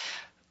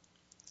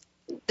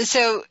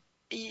 So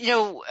you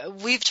know,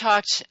 we've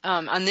talked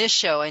on this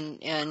show,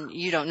 and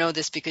you don't know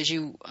this because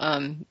you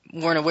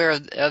weren't aware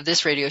of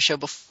this radio show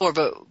before,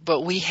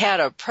 but we had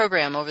a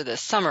program over the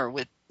summer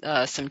with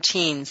some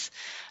teens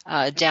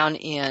down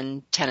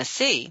in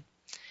Tennessee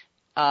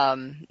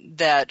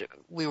that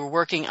we were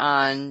working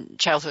on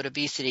childhood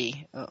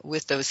obesity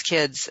with those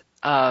kids,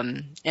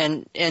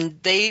 and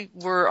they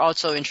were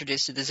also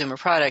introduced to the Zuma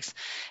products.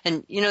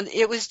 And, you know,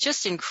 it was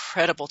just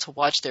incredible to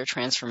watch their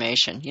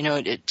transformation, you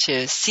know,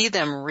 to see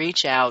them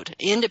reach out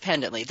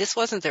independently. This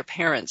wasn't their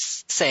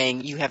parents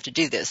saying, you have to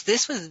do this.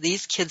 This was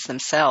these kids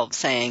themselves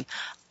saying,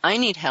 I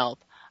need help.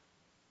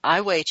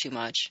 I weigh too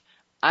much.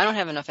 I don't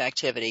have enough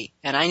activity,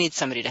 and I need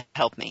somebody to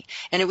help me.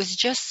 And it was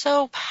just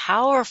so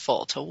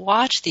powerful to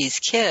watch these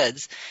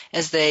kids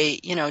as they,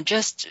 you know,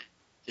 just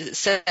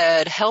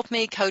said, help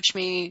me, coach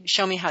me,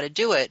 show me how to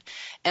do it.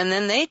 And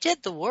then they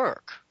did the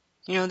work.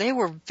 You know, they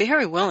were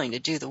very willing to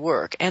do the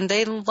work, and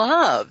they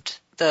loved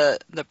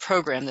the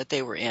program that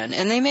they were in,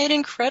 and they made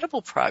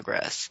incredible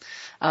progress,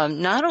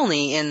 not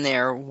only in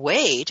their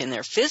weight and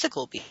their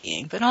physical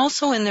being, but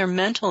also in their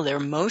mental, their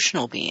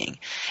emotional being.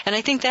 And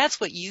I think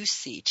that's what you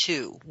see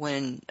too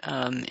when,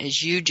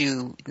 as you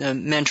do the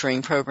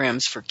mentoring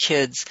programs for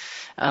kids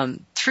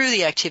through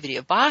the activity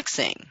of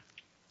boxing,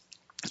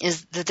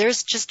 is that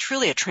there's just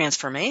truly a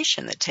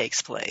transformation that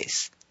takes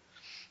place.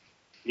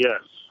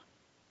 Yes.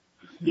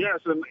 Yes,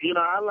 and, you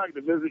know, I like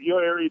to visit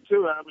your area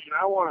too. I mean,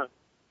 I want to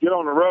get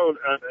on the road.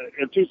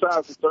 In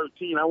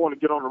 2013, I want to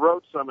get on the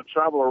road some and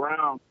travel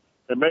around,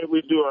 and maybe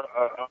we do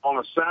on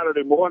a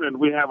Saturday morning,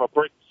 we have a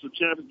breakfast of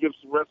champions, give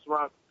some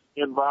restaurants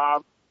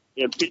involved,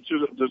 and feature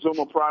the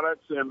Zuma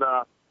products, and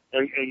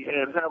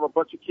have a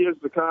bunch of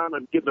kids to come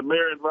and get the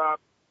mayor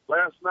involved.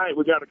 Last night,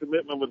 we got a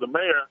commitment with the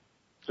mayor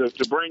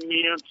to bring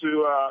me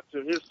into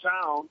to his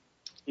town.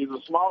 He's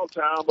a small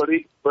town, but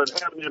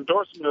having the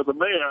endorsement of the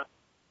mayor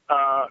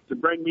to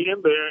bring me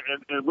in there,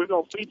 and we're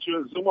going to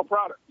feature Zuma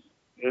products.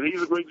 And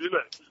he's agreed to do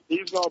that.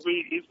 He's going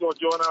to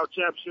join our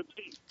championship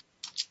team.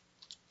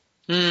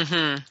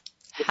 Mm-hmm.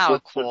 How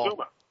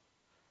cool.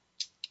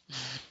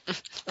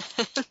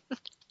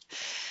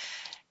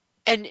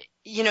 And,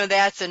 you know,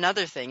 that's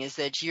another thing is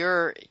that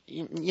you're,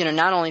 you know,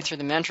 not only through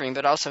the mentoring,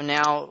 but also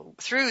now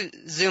through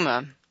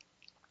Zuma,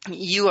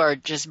 you are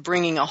just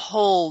bringing a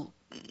whole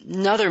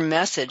another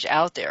message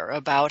out there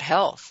about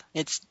health.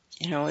 It's,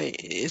 you know,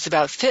 it's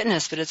about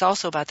fitness, but it's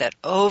also about that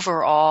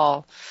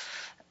overall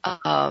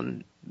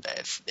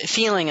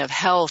feeling of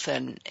health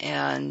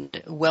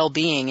and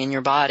well-being in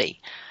your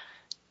body.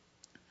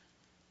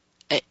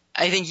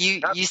 I think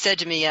you said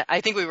to me,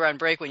 I think we were on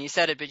break when you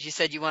said it, but you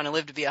said you want to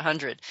live to be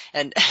 100,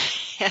 and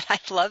I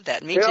love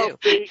that. Me too.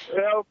 Healthy.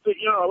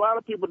 You know, a lot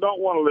of people don't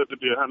want to live to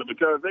be 100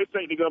 because they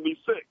think they're going to be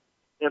sick.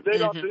 If they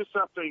don't do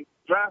something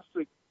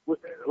drastic,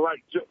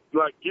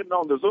 like getting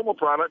on the Zuma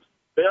products,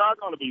 they are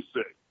going to be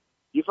sick.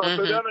 You know,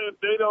 so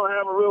they don't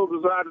have a real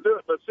desire to do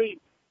it. But see,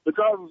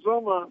 because of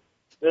Zuma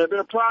and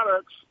their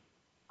products,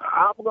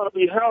 I'm going to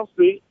be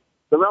healthy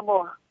because I'm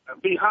going to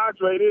be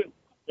hydrated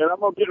and I'm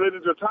going to get rid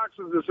of the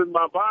toxins that's in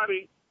my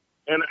body,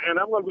 and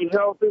I'm going to be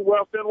healthy,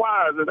 wealthy, and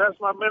wise. And that's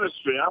my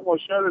ministry. I'm going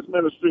to share this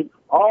ministry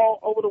all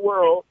over the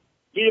world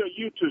via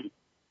YouTube.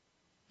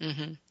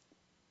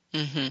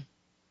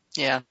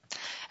 Yeah.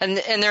 And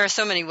there are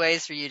so many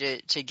ways for you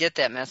to get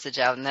that message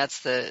out, and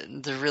that's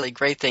the really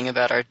great thing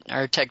about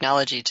our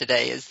technology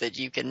today is that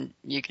you can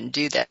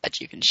do that,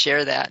 you can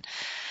share that.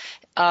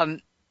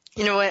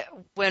 You know,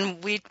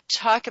 when we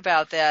talk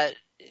about that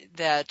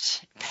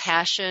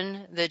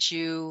passion that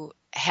you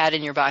had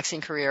in your boxing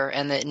career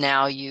and that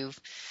now you've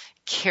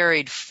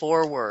carried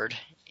forward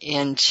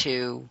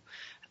into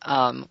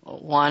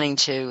wanting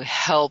to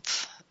help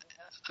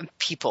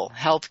people,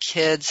 help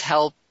kids,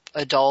 help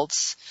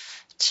adults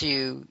to,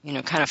 you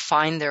know, kind of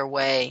find their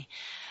way.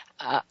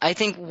 I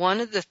think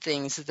one of the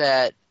things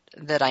that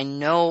I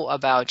know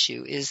about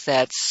you is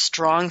that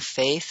strong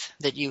faith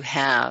that you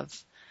have,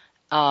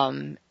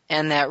 and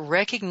that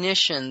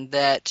recognition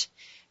that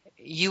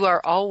you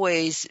are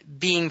always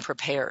being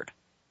prepared.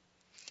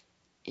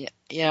 You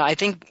know, I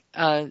think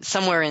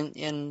somewhere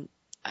in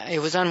it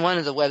was on one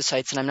of the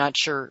websites, and I'm not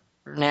sure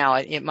now,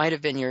 it might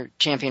have been your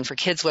Champion for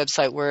Kids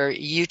website, where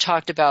you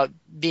talked about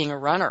being a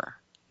runner,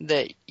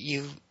 that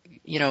you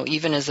know,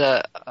 even as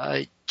a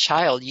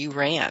child, you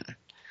ran.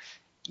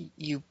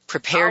 You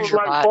prepared your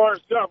body. I was like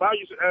Forrest Gump.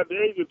 At the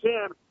age of 10,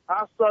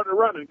 I started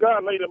running.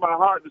 God laid in my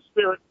heart the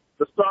spirit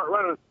to start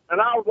running.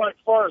 And I was like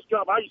Forrest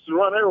Gump. I used to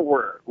run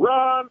everywhere.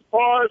 Run,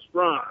 Forrest,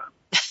 run.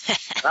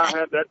 I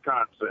had that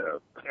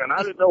concept. And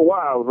I didn't know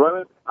why I was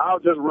running. I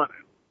was just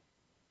running.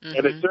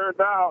 And it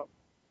turned out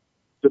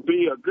to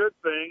be a good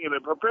thing, and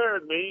it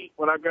prepared me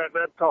when I got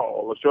that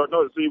call, a short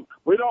notice. See,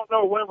 we don't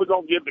know when we're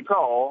going to get the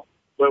call,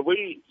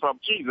 from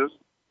Jesus,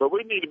 but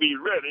we need to be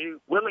ready,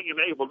 willing, and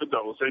able to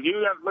go. So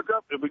you got to look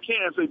up, if we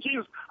can, say,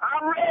 Jesus,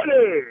 I'm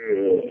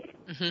ready.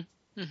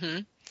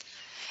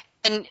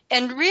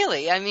 And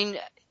really, I mean,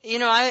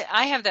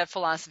 I have that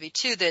philosophy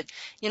too, that,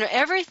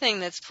 everything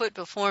that's put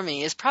before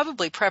me is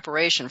probably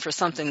preparation for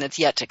something that's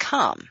yet to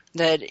come.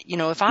 That,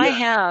 if I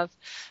have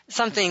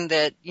something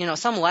that,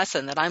 some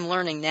lesson that I'm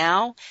learning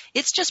now,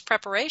 it's just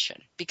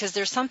preparation because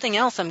there's something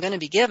else I'm going to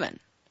be given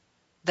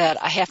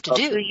that I have to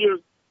do.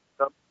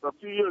 A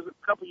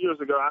couple years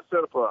ago, I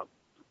set up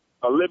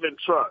a living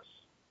trust,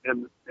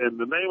 and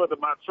the name of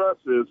my trust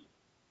is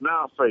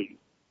Now Faith,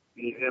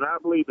 and I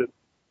believe that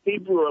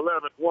Hebrew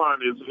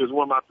 11:1 is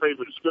one of my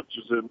favorite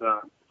scriptures, and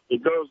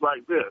it goes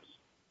like this: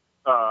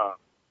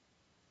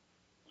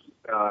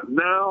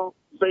 now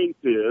faith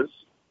is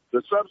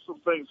the substance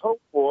of things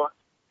hoped for,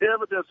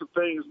 evidence of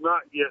things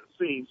not yet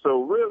seen.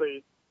 So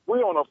really,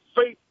 we're on a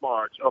faith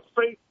march, a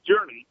faith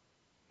journey,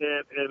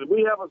 and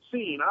we haven't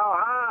seen.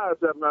 Our eyes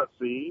have not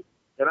seen,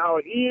 and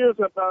our ears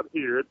have not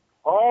heard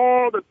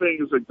all the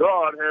things that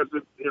God has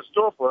in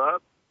store for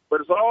us.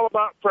 But it's all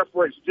about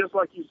preparation, just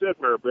like you said,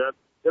 Mary Beth.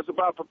 It's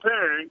about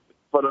preparing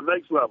for the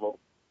next level.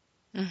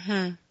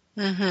 Mm-hmm.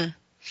 Mm-hmm.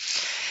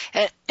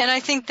 And I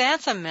think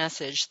that's a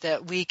message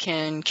that we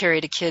can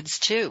carry to kids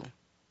too.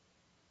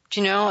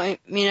 Do you know? I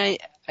mean,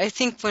 I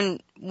think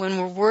when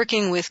we're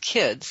working with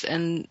kids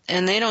and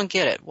they don't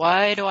get it,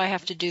 why do I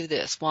have to do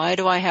this? Why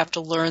do I have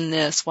to learn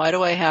this? Why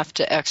do I have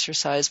to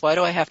exercise? Why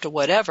do I have to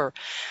whatever?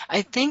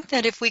 I think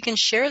that if we can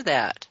share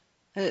that,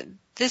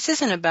 this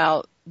isn't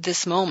about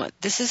this moment.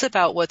 This is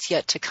about what's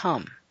yet to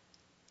come.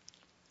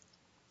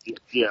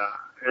 Yeah,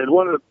 and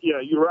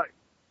you're right.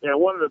 And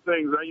one of the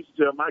things I used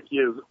to tell my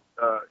kids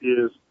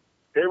is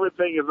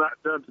everything is not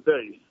done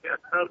today.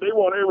 They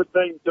want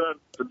everything done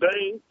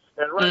today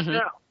and right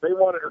now. They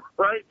want it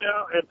right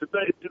now and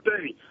today.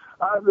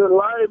 I said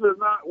life is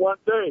not one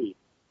day.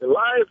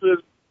 Life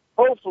is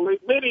hopefully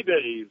many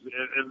days,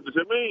 and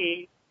to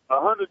me,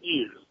 100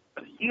 years.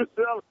 You see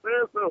what I'm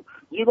saying? So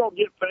you're going to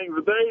get things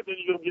today, then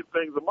you're going to get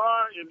things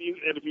tomorrow, and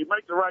if you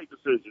make the right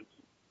decisions,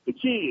 the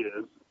key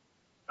is,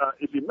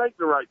 if you make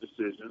the right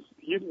decisions,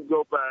 you can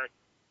go back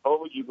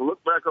you can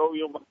look back over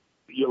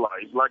your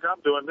life like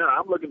I'm doing now.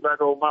 I'm looking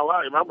back over my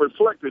life. I'm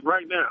reflecting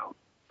right now.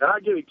 And I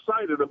get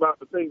excited about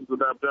the things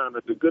that I've done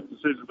and the good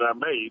decisions I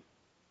made.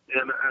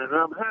 And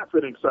I'm happy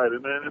and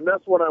excited, man. And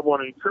that's what I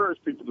want to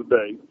encourage people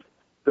today,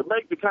 to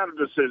make the kind of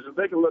decisions.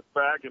 They can look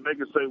back and they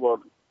can say,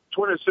 well,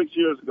 26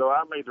 years ago,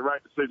 I made the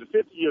right decision.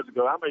 50 years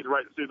ago, I made the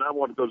right decision. I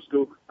wanted to go to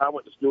school. I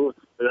went to school.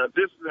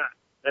 This and that.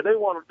 And they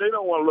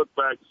don't want to look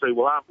back and say,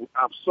 well,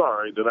 I'm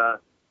sorry that I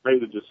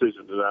made the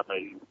decision that I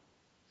made.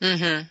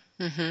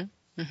 Mm-hmm. Mm-hmm.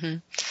 Mm-hmm.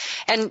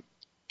 And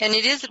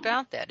it is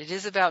about that. It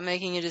is about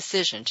making a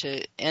decision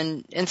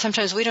and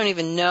sometimes we don't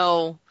even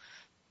know,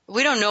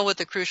 we don't know what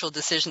the crucial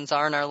decisions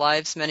are in our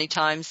lives many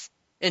times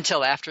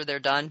until after they're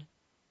done.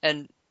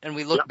 And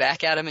we look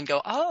back at them and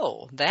go,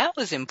 oh, that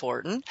was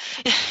important.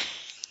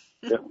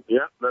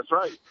 Yeah, that's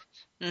right.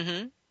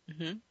 Mm-hmm.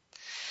 Mm-hmm.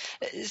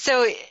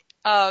 So,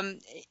 I'm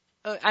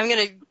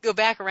going to go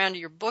back around to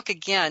your book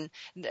again.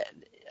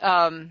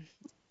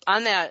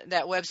 On that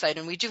website,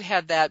 and we do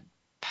have that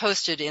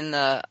posted in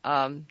the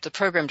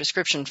program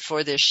description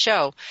for this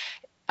show.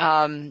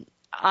 On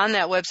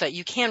that website,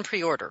 you can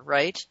pre-order,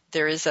 right?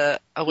 There is a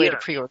way to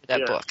pre-order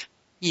that book.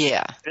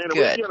 Yeah, and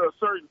good. we get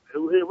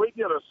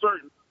a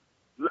certain.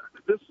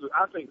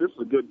 I think this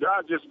is good.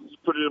 God just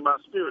put it in my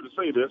spirit to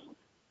say this.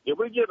 If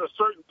we get a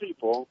certain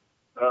people,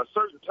 a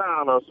certain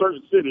town, or a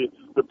certain city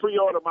to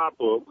pre-order my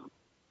book,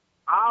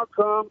 I'll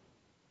come.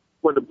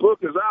 When the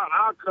book is out,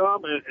 I'll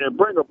come and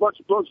bring a bunch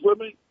of books with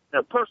me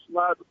and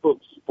personalize the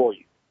books for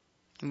you.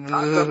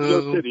 I'll come to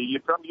your city, you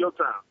come to your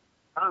town.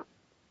 Huh?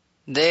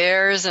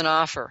 There's an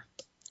offer.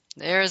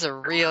 There's a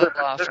real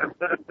offer.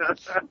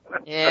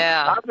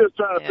 Yeah. I'm just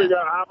trying to figure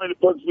out how many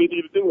books we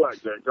need to do like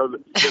that, because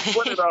it's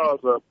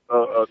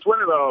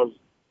 $20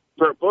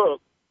 per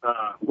book.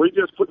 We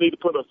just need to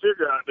put a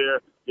figure out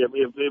there. If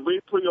we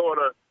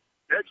pre-order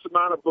X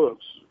amount of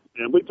books,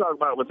 and we talk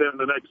about within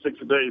the next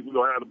 60 days, we're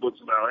going to have the books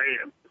in our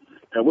hand.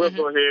 And we'll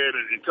go ahead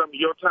and come to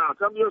your town,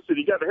 come to your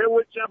city. You got the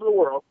heavyweight champion of the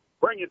world,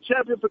 bring your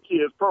Champion for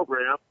Kids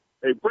program,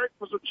 a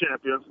breakfast of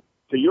champions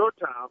to your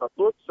town, a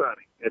book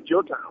signing at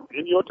your town,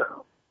 in your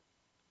town.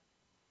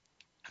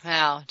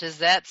 Wow, does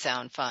that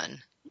sound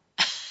fun?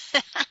 Boy,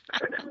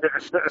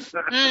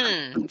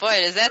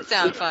 does that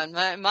sound fun.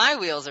 My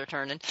wheels are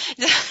turning.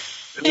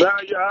 Now,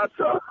 yeah,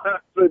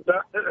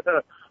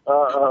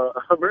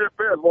 Mary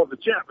Bears wants the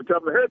champ to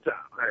come to her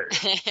town.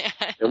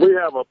 And we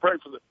have a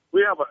breakfast.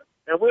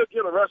 And we'll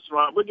get a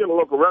restaurant. We'll get a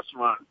local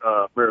restaurant,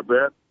 Mary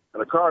Bears,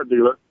 and a car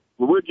dealer.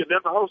 But we'll get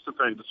them to host the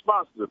thing, to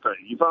sponsor the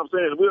thing. You know what I'm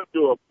saying? We'll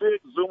do a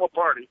big Zoomer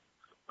party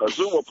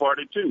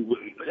too.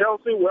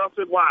 Healthy,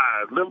 wealthy,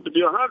 wise, living to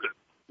be 100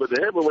 with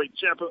the heavyweight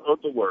champion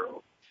of the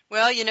world.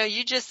 Well,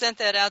 you just sent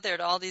that out there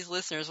to all these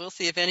listeners. We'll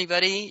see if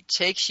anybody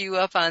takes you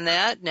up on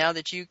that now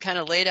that you kind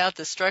of laid out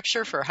the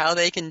structure for how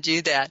they can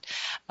do that.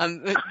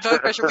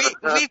 Bonecrusher,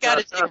 we've got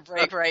to take a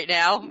break right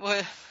now.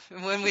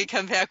 When we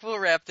come back, we'll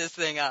wrap this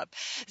thing up.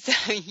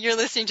 So you're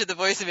listening to the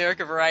Voice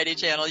America Variety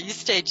Channel. You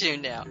stay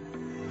tuned now.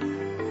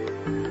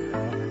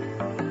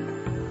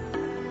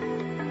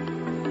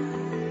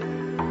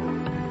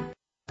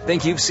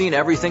 Think you've seen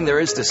everything there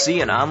is to see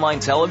in online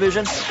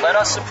television? Let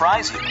us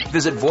surprise you.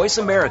 Visit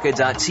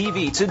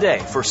voiceamerica.tv today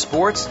for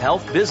sports,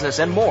 health, business,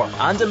 and more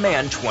on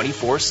demand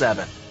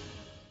 24/7.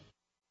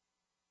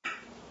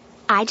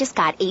 I just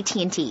got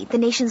AT&T, the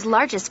nation's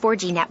largest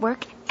 4G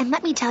network, and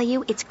let me tell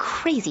you, it's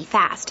crazy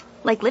fast.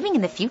 Like living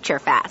in the future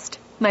fast.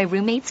 My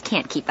roommates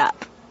can't keep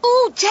up.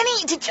 Ooh,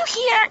 Jenny, did you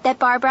hear? That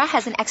Barbara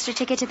has an extra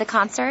ticket to the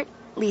concert?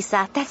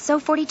 Lisa, that's so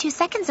 42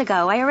 seconds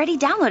ago. I already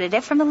downloaded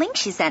it from the link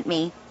she sent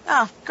me.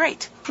 Oh,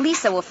 great.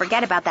 Lisa will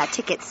forget about that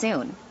ticket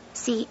soon.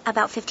 See,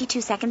 about 52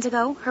 seconds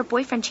ago, her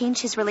boyfriend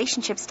changed his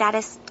relationship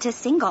status to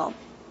single.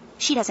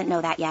 She doesn't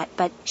know that yet,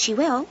 but she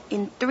will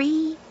in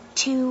 3,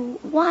 2,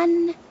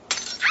 1...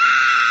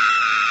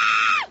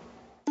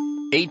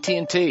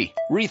 AT&T.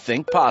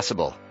 Rethink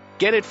possible.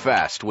 Get it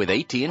fast with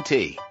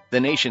AT&T, the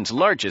nation's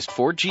largest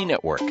 4G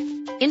network.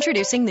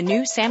 Introducing the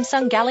new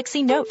Samsung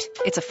Galaxy Note.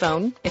 It's a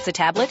phone, it's a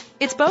tablet,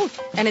 it's both,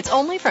 and it's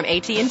only from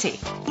AT&T.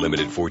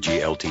 Limited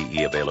 4G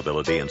LTE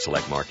availability in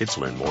select markets.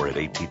 Learn more at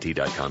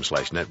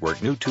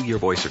att.com/network. New 2-year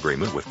voice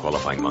agreement with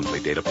qualifying monthly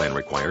data plan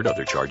required.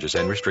 Other charges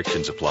and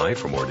restrictions apply.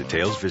 For more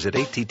details, visit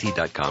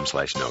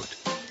att.com/note.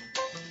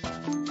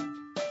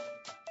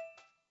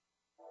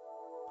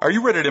 Are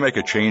you ready to make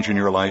a change in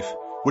your life?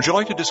 Would you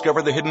like to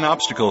discover the hidden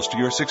obstacles to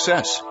your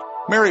success?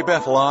 Mary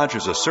Beth Lodge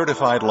is a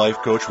certified life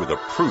coach with a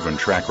proven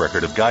track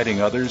record of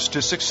guiding others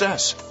to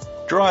success.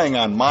 Drawing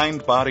on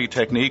mind-body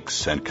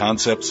techniques and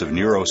concepts of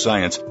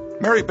neuroscience,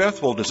 Mary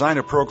Beth will design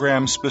a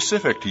program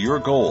specific to your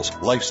goals,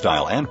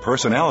 lifestyle, and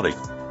personality.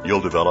 You'll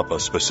develop a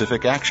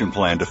specific action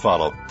plan to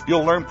follow.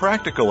 You'll learn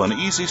practical and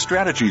easy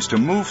strategies to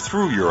move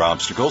through your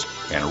obstacles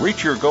and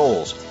reach your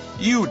goals.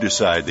 You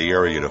decide the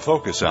area to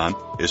focus on.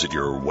 Is it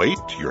your weight,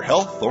 your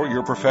health, or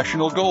your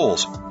professional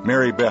goals?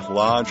 Mary Beth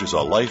Lodge is a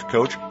life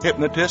coach,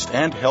 hypnotist,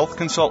 and health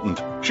consultant.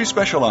 She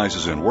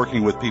specializes in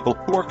working with people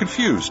who are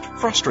confused,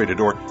 frustrated,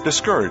 or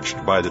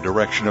discouraged by the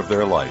direction of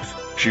their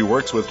life. She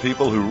works with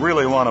people who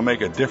really want to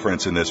make a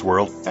difference in this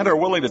world and are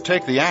willing to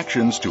take the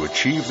actions to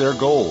achieve their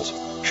goals.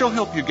 She'll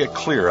help you get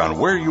clear on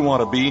where you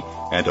want to be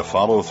and to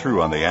follow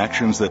through on the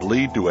actions that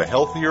lead to a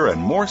healthier and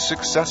more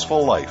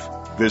successful life.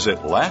 Visit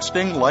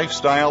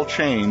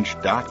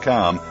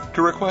lastinglifestylechange.com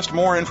to request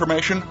more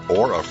information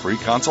or a free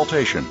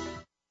consultation.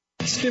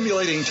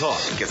 Stimulating talk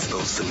gets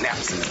those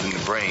synapses in the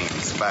brain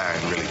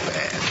firing really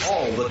fast.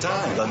 All the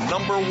time. The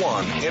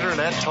 #1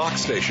 Internet talk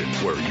station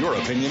where your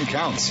opinion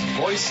counts.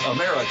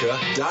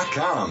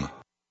 VoiceAmerica.com.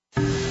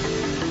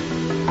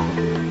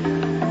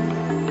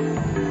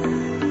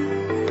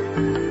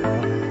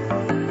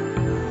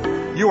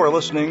 You are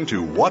listening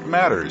to What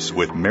Matters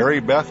with Mary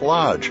Beth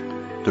Lodge.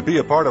 To be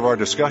a part of our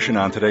discussion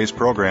on today's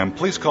program,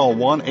 please call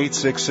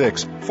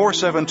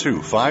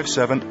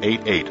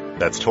 1-866-472-5788.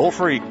 That's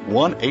toll-free,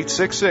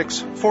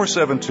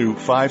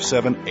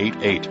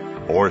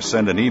 1-866-472-5788. Or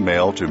send an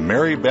email to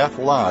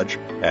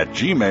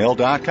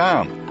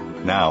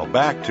marybethlodge@gmail.com. Now,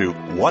 back to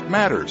What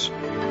Matters.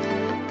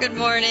 Good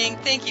morning.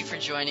 Thank you for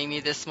joining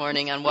me this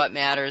morning on What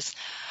Matters.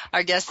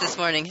 Our guest this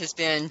morning has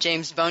been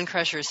James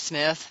Bonecrusher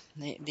Smith,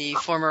 the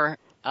former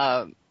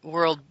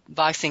world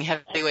boxing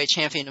heavyweight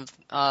champion of,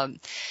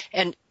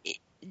 and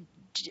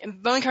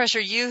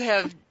Bonecrusher,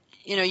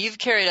 you've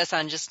carried us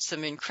on just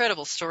some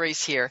incredible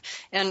stories here.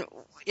 And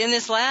in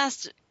this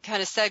last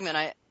kind of segment,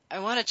 I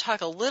want to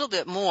talk a little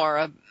bit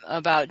more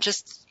about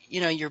just,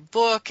 your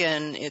book,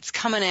 and it's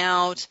coming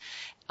out.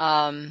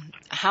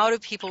 How do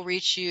people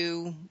reach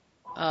you?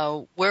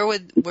 Where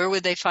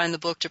would they find the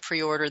book to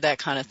pre-order, that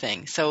kind of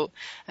thing? So,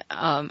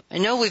 I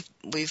know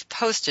we've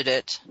posted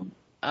it,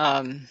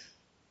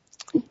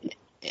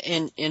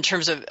 in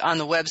terms of on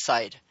the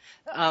website.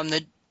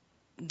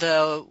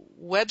 The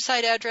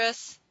website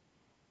address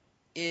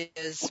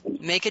is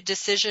Make a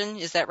Decision.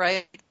 Is that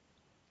right?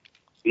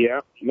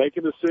 Yeah, Make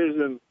a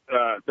Decision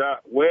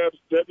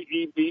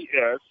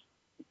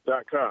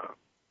webs.com.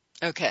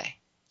 Okay.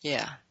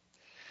 Yeah.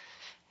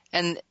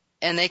 And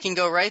they can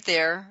go right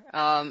there.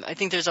 I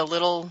think there's a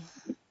little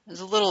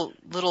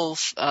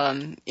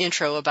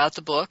intro about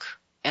the book,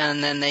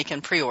 and then they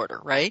can pre-order,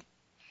 right?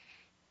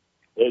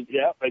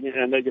 Yeah,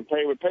 and they can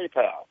pay with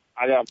PayPal.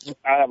 I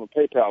have a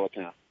PayPal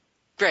account.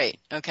 Great.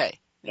 Okay.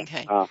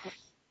 Uh-huh.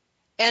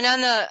 And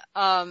on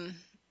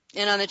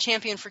the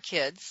Champion for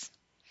Kids,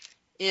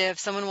 if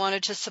someone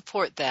wanted to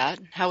support that,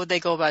 how would they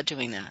go about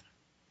doing that?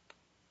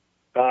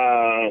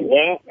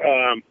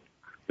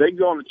 They can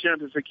go on the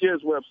Champion for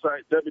Kids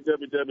website,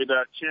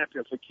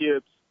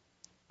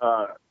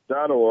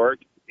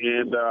 www.championforkids.org,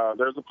 and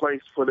there's a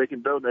place where they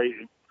can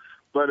donate.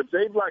 But if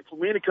they'd like for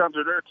me to come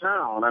to their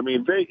town, and I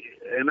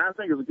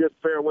think it's a good,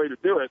 fair way to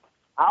do it,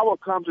 I will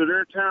come to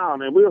their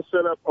town, and we'll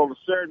set up on a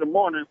Saturday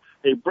morning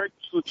a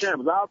breakfast for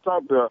champions. I'll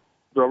talk to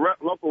the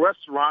local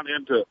restaurant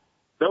and to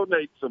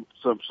donate some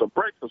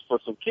breakfast for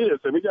some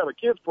kids. And we got a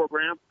kids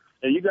program,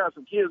 and you got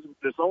some kids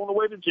that's on the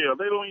way to jail.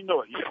 They don't even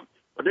know it yet,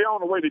 but they're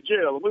on the way to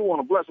jail, and we want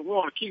to bless them. We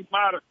want to keep them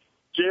out of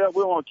jail.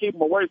 We want to keep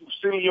them away from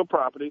stealing your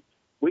property.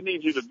 We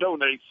need you to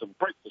donate some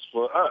breakfast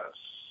for us.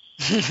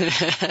 You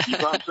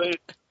know what I'm saying?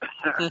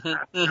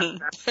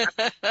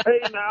 Pay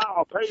now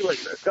or pay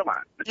later. Come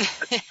on.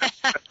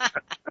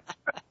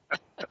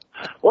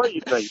 What do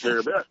you think,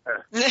 Mary Beth?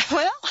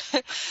 Well,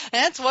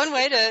 that's one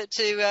way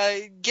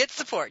to get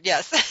support.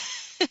 Yes.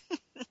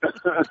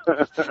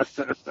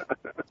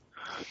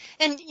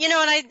 And,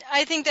 and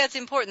I think that's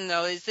important,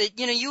 though, is that,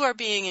 you are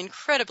being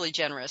incredibly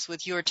generous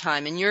with your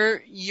time. And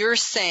you're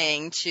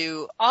saying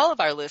to all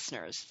of our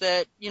listeners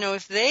that,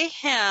 if they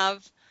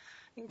have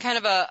kind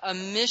of a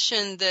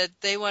mission that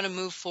they want to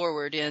move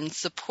forward in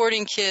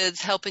supporting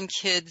kids, helping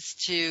kids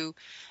to,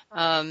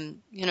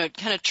 kind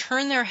of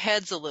turn their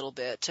heads a little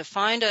bit, to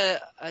find a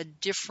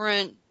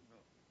different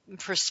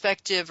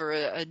perspective or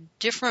a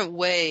different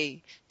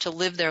way to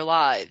live their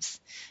lives.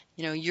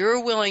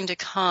 You're willing to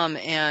come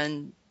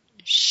and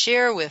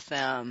share with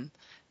them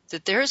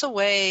that there's a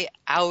way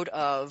out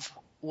of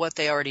what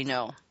they already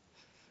know.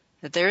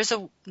 That there's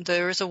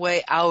a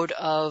way out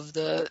of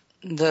the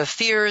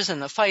fears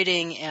and the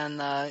fighting and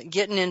the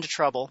getting into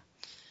trouble.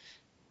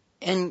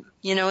 And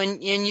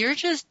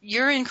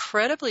you're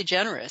incredibly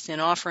generous in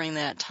offering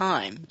that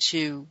time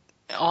to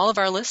all of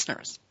our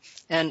listeners.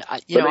 And I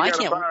can't.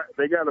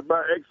 They got to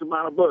buy X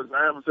amount of books.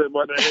 I haven't said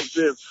what the X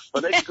is,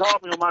 but they can call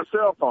me on my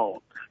cell phone,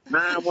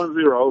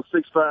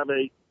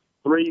 910-658-3408.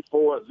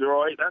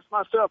 That's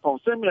my cell phone.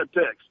 Send me a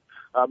text.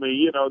 I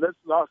mean, this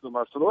is awesome.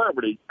 A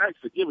celebrity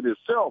actually giving his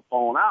cell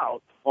phone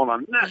out on a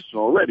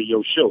national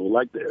radio show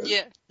like this.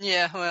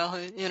 Yeah. Well,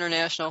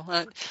 international.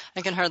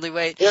 I can hardly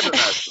wait.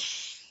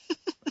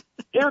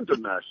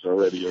 International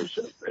radio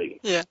show. Hey.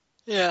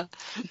 Yeah.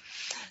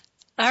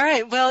 All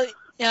right. Well,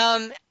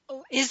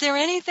 is there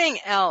anything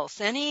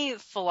else, any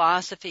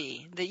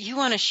philosophy that you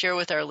want to share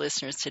with our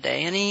listeners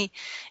today?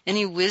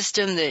 Any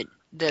wisdom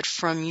that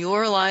from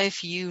your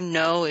life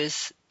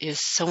is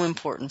so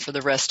important for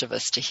the rest of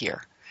us to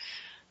hear?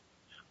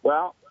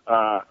 Well,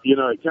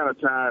 it kind of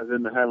ties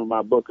into having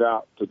my book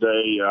out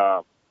today,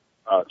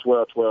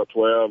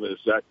 12-12-12.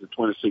 It's actually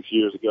 26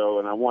 years ago,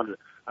 and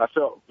I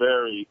felt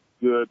very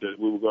good that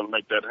we were going to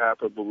make that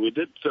happen, but we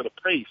didn't set a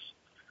pace.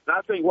 And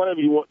I think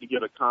whatever you want to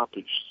get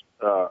accomplished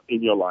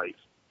in your life,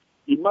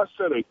 you must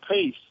set a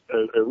pace,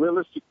 a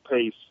realistic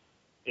pace,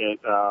 and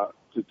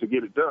to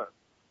get it done.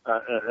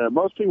 And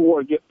most people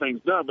want to get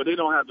things done, but they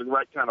don't have the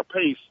right kind of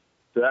pace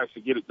to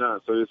actually get it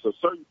done. So it's a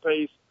certain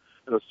pace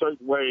and a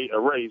certain way, a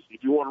race.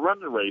 If you want to run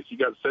the race, you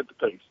got to set the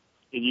pace,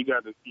 and you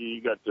got to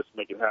just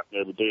make it happen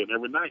every day and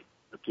every night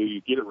until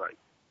you get it right.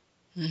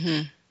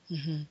 Mm-hmm.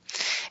 Mm-hmm.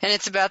 And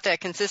it's about that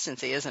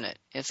consistency, isn't it?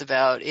 It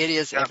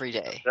is every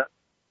day. Yeah.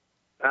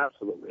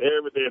 Absolutely.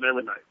 Every day and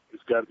every night.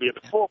 It's got to be at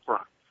the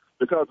forefront.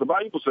 Because the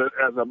Bible says,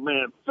 as a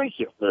man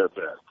thinketh,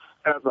 therefore,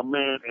 as a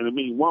man and a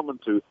mean woman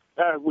too,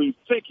 as we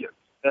think,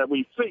 and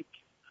it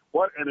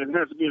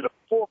has to be in the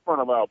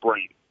forefront of our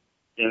brain.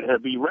 And it has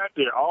to be right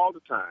there all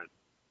the time.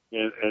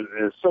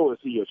 And so is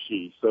he or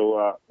she.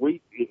 So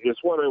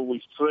it's whatever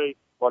we say,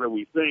 whatever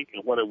we think,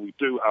 and whatever we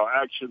do, our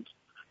actions.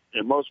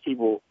 And most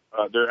people,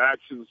 their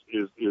actions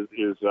is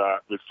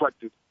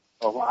reflected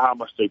of how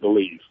much they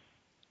believe.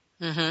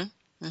 Mm-hmm.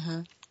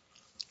 Mm-hmm.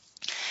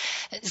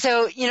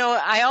 So,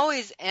 I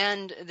always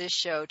end this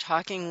show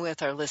talking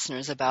with our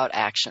listeners about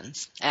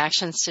actions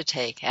to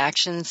take,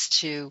 actions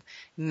to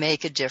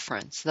make a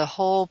difference. The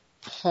whole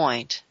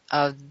point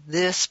of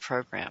this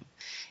program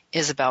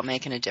is about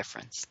making a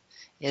difference.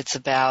 It's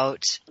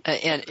about,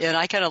 and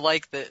I kind of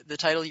like the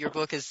title of your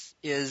book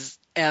is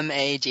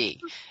MAD.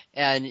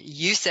 And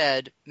you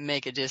said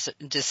make a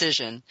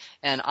decision,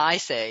 and I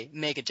say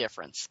make a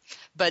difference.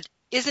 But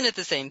isn't it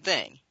the same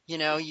thing?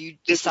 You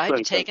decide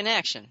to take an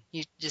action.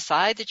 You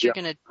decide that you're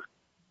going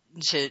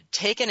to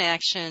take an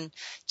action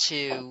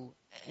to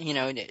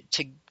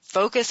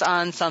focus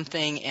on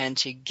something and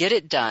to get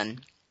it done.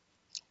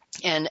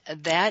 And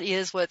that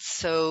is what's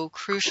so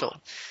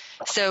crucial.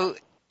 So,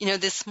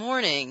 this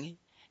morning,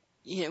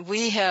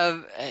 we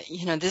have,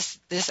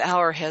 this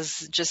hour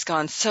has just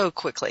gone so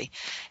quickly.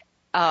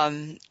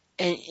 And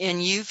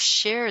you've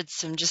shared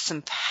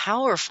some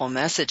powerful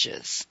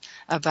messages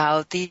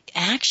about the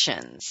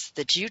actions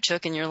that you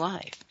took in your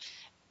life.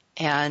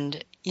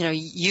 And,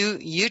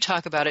 you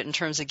talk about it in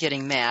terms of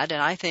getting mad,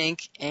 and I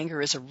think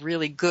anger is a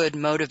really good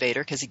motivator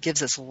because it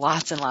gives us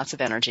lots and lots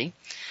of energy.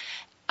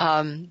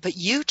 But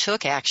you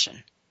took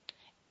action.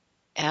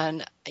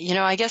 And,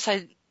 I guess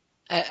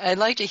I'd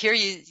like to hear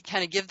you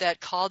kind of give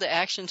that call to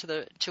action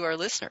to our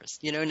listeners.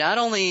 Not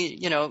only,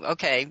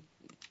 okay,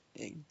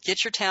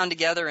 get your town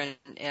together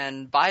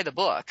and buy the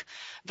book,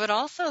 but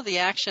also the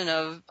action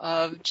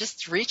of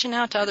just reaching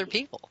out to other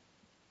people.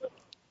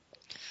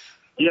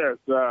 Yes,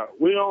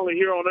 we only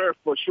here on Earth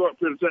for a short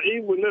period of time.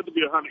 Even we live to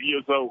be 100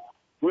 years old,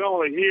 we're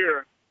only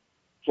here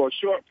for a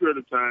short period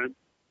of time,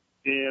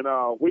 and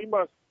we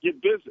must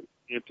get busy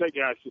and take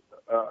action,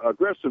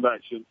 aggressive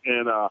action,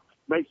 and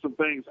make some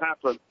things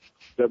happen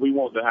that we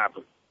want to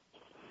happen.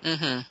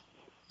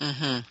 Mm-hmm.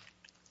 Mm-hmm.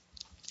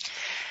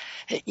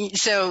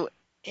 So,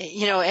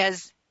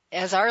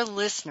 as our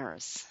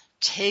listeners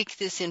take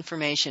this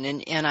information,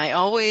 and I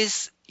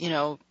always,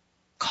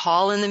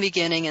 call in the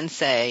beginning and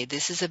say,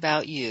 this is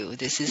about you.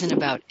 This isn't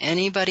about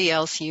anybody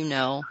else you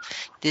know.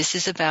 This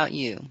is about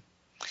you.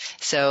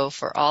 So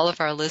for all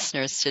of our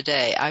listeners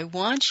today, I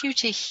want you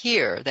to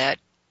hear that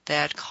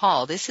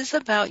call. This is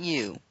about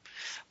you.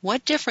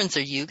 What difference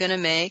are you going to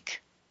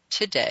make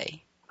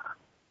today?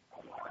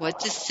 What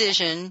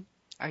decision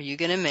are you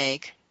going to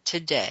make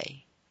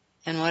today?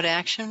 And what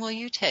action will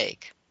you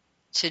take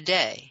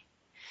today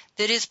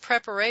that is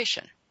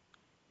preparation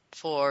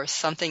for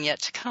something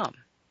yet to come?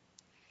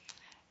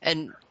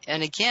 And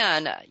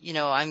again,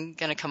 I'm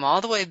going to come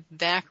all the way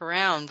back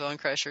around,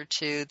 Bonecrusher,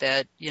 to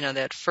that,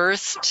 that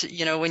first,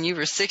 when you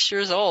were 6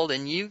 years old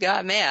and you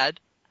got mad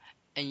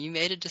and you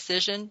made a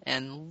decision,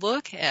 and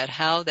look at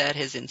how that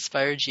has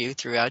inspired you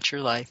throughout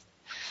your life.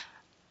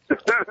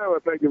 Well,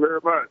 thank you very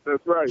much.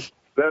 That's right.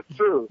 That's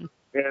true.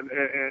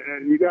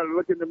 And you got to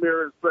look in the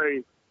mirror and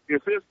say,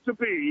 if it's to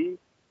be,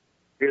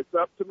 it's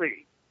up to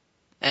me.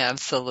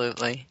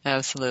 Absolutely.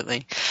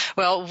 Absolutely.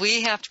 Well,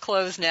 we have to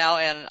close now,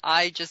 and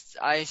I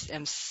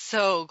am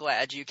so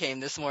glad you came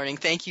this morning.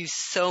 Thank you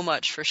so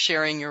much for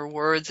sharing your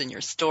words and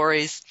your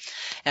stories.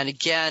 And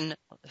again,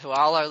 to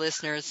all our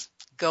listeners,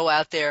 go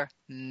out there,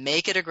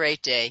 make it a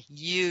great day.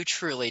 You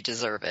truly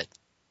deserve it.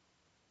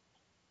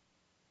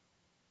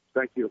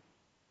 Thank you.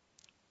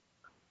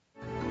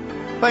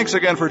 Thanks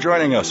again for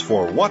joining us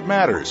for What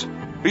Matters.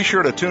 Be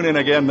sure to tune in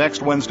again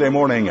next Wednesday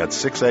morning at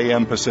 6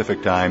 a.m.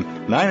 Pacific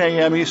Time, 9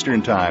 a.m.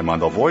 Eastern Time on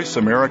the Voice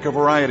America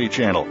Variety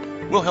Channel.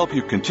 We'll help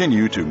you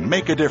continue to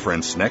make a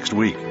difference next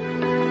week.